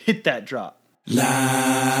 Hit that drop. La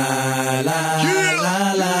la yeah.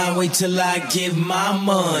 la la. Wait till I give my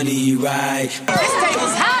money right. This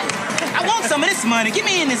table's hot. I want some of this money. Get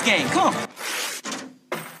me in this game. Come on.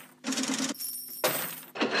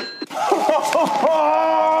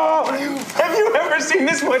 Have you ever seen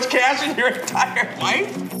this much cash in your entire life?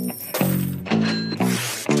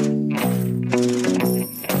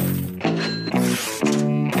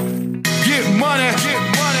 Get money.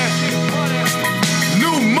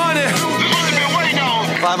 New money. The money been waiting on.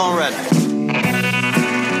 5 on red.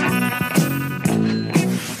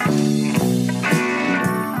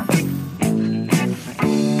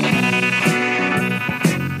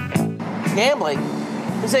 Gambling?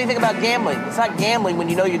 Who said anything about gambling? It's not gambling when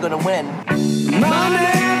you know you're going to win. Money.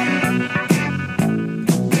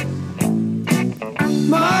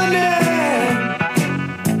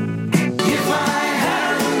 If I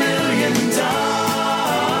had $1 million,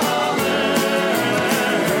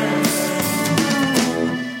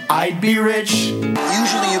 I'd be rich.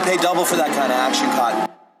 Usually you pay double for that kind of action,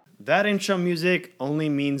 Cotton. That intro music only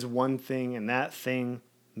means one thing, and that thing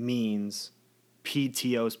means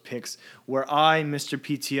PTO's picks, where I, Mr.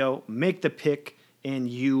 PTO, make the pick and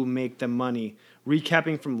you make the money.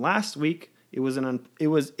 Recapping from last week, it was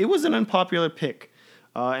an unpopular pick,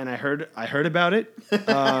 and I heard about it.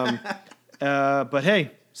 But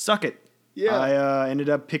hey, suck it. Yeah, I ended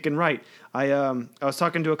up picking right. I was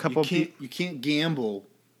talking to a couple. You can't gamble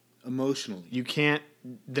emotionally. You can't.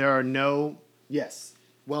 There are no. Yes,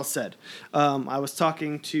 well said. I was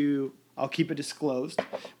talking to. I'll keep it disclosed,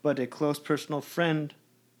 but a close personal friend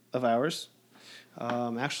of ours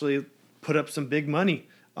actually put up some big money,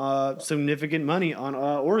 significant money on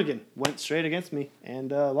Oregon. Went straight against me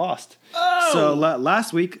and lost. Oh! So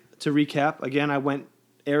last week, to recap, again, I went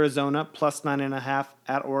Arizona plus 9.5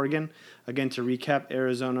 at Oregon. Again, to recap,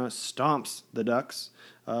 Arizona stomps the Ducks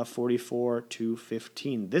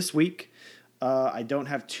 44-15. This week, I don't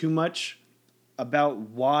have too much about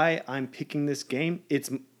why I'm picking this game.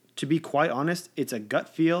 To be quite honest, it's a gut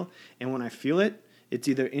feel, and when I feel it, it's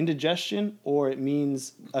either indigestion or it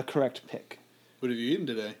means a correct pick. What have you eaten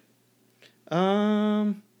today?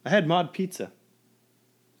 I had mod pizza.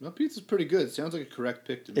 Mod pizza's pretty good. It sounds like a correct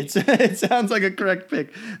pick to me. It sounds like a correct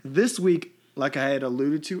pick. This week, like I had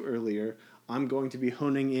alluded to earlier, I'm going to be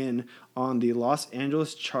honing in on the Los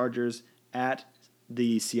Angeles Chargers at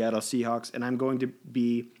the Seattle Seahawks, and I'm going to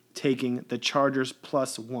be taking the Chargers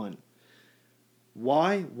 +1.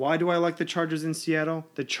 Why? Why do I like the Chargers in Seattle?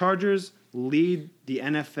 The Chargers lead the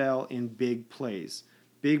NFL in big plays.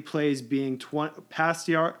 Big plays being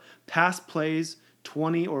pass plays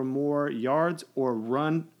 20 or more yards, or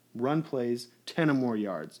run plays 10 or more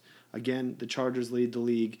yards. Again, the Chargers lead the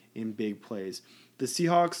league in big plays. The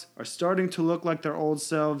Seahawks are starting to look like their old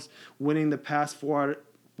selves, winning the past 4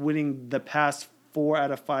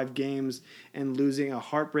 out of 5 games and losing a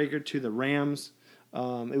heartbreaker to the Rams.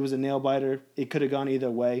 It was a nail biter. It could have gone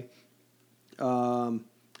either way.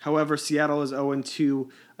 However, Seattle is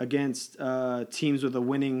 0-2 against teams with a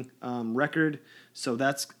winning record, so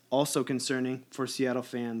that's also concerning for Seattle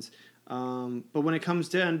fans. But when it comes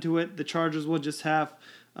down to it, the Chargers will just have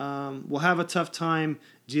a tough time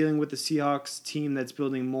dealing with the Seahawks team that's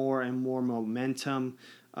building more and more momentum.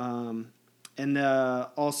 And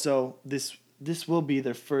also, this will be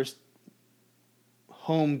their first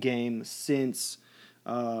home game since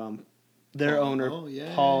their owner,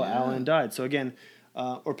 Paul Allen, died. So again,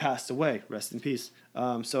 or passed away. Rest in peace.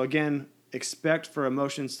 So again, expect for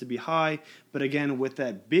emotions to be high. But again, with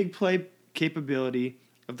that big play capability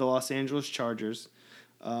of the Los Angeles Chargers,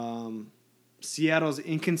 Seattle's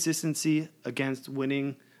inconsistency against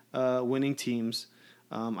winning teams,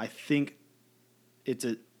 I think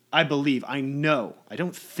I believe, I know, I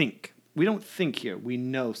don't think. We don't think here. We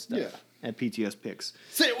know stuff at PTO's Picks.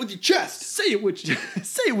 Say it with your chest. Say it with your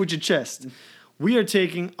chest.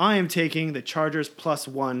 I am taking the Chargers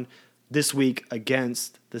 +1 this week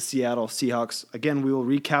against the Seattle Seahawks. Again, we will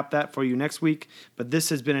recap that for you next week, but this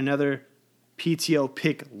has been another PTO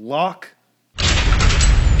Pick Lock.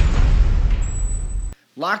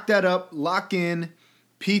 Lock that up. Lock in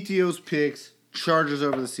PTO's Picks, Chargers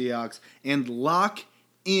over the Seahawks, and lock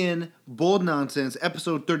in Bold Nonsense,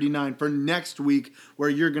 episode 39 for next week, where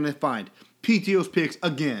you're going to find PTO's Picks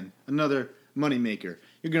again, another moneymaker.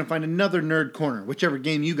 You're going to find another Nerd Corner, whichever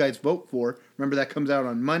game you guys vote for. Remember, that comes out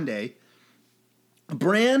on Monday. A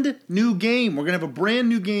brand new game. We're going to have a brand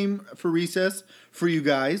new game for recess for you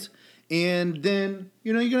guys. And then,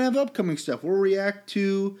 you're going to have upcoming stuff. We'll react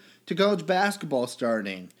to college basketball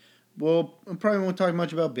starting. Well, I probably won't talk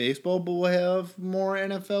much about baseball, but we'll have more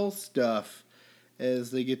NFL stuff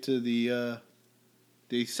as they get to the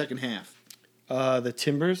second half. The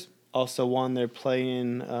Timbers also won their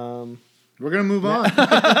play-in. We're going to move on.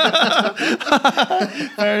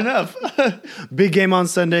 Fair enough. Big game on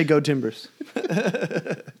Sunday. Go Timbers.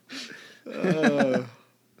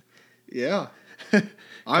 Yeah.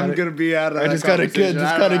 I'm going to be out of that just gotta kill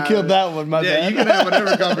that one, my bad. You can have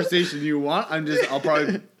whatever conversation you want. I'll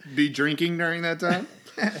probably be drinking during that time.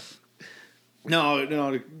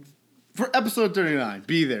 No. For episode 39,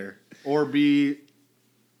 be there. Or be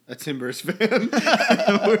a Timbers fan.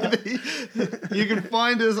 You can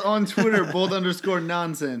find us on Twitter,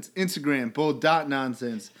 bold_nonsense. Instagram,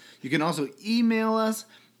 bold.nonsense. You can also email us,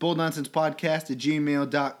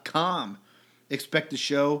 boldnonsencepodcast@gmail.com. Expect the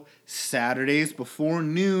show Saturdays before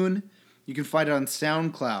noon. You can find it on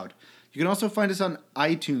SoundCloud. You can also find us on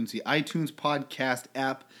iTunes, the iTunes podcast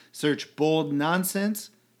app. Search Bold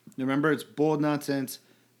Nonsense. Remember, it's Bold Nonsense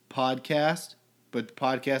Podcast, but the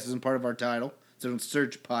podcast isn't part of our title, so don't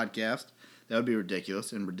search podcast. That would be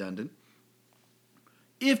ridiculous and redundant.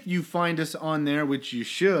 If you find us on there, which you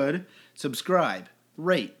should, subscribe,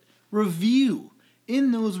 rate, review.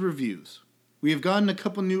 In those reviews, we have gotten a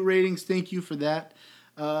couple new ratings. Thank you for that.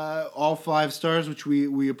 All 5 stars, which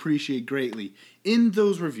we appreciate greatly. In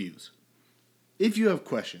those reviews, if you have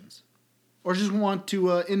questions or just want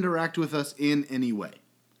to interact with us in any way,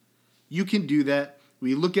 you can do that.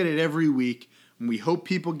 We look at it every week, and we hope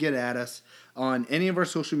people get at us on any of our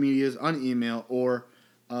social medias, on email, or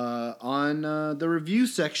on the review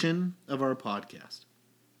section of our podcast.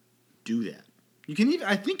 Do that. You can even,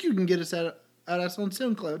 I think you can get us at us on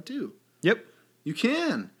SoundCloud too. Yep. You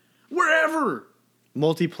can. Wherever.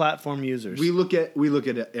 Multi-platform users. We look at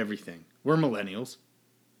everything. We're millennials.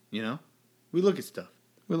 You know? We look at stuff.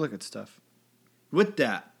 With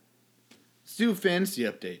that, let's do a fantasy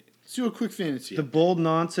update. Let's do a quick fantasy. The Bold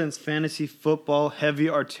Nonsense Fantasy Football Heavy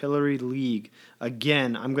Artillery League.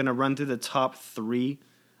 Again, I'm going to run through the top 3.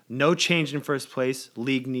 No change in first place.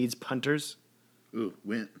 League needs punters. Ooh,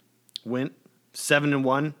 Wint.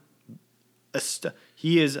 7-1.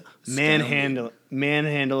 He is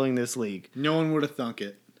manhandling this league. No one would have thunk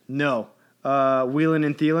it. No. Wheelan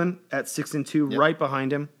and Thielen at 6-2, right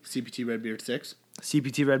behind him. CPT Redbeard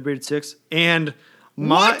 6. And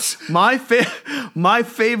my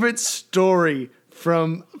favorite story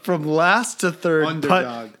from last to third.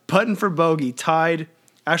 Underdog. Putting for bogey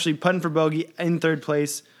in third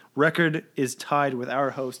place. Record is tied with our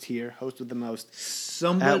host here, host with the most.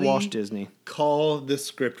 Somebody at Walt Disney. Call the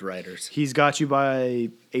script writers. He's got you by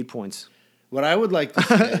 8 points. What I would like to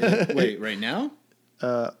say... wait, right now?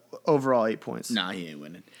 Overall 8 points. Nah, he ain't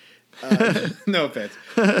winning. No offense.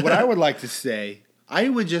 What I would like to say, I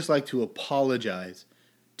would just like to apologize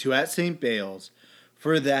to at St. Bale's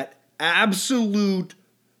for that absolute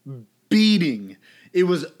beating. It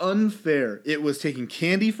was unfair. It was taking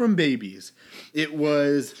candy from babies. It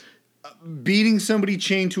was beating somebody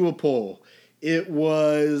chained to a pole. It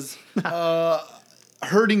was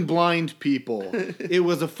hurting blind people. It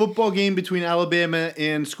was a football game between Alabama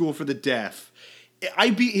and School for the Deaf. I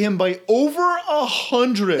beat him by over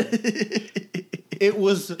 100. It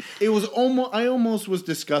was almost. I almost was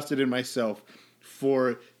disgusted in myself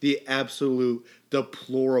for the absolute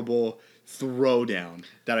deplorable throwdown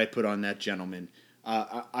that I put on that gentleman.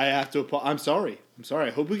 I have to. I'm sorry. I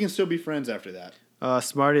hope we can still be friends after that.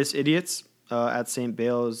 Smartest idiots at St.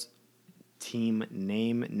 Bale's team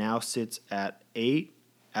name now sits at 8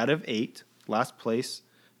 out of 8, last place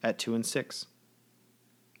at 2 and 6.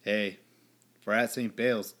 Hey. For at St.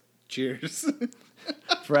 Bale's, cheers.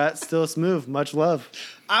 For at Still Smooth, much love.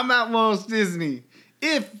 I'm at Walt Disney.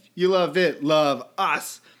 If you love it, love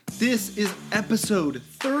us. This is episode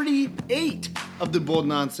 38 of the Bold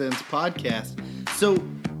Nonsense podcast. So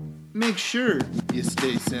make sure you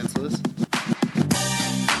stay senseless.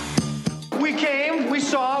 We came, we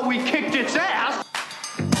saw, we kicked its ass.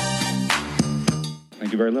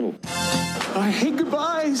 Thank you very little. I hate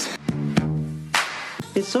goodbyes.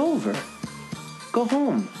 It's over. Go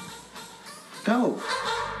home. Go.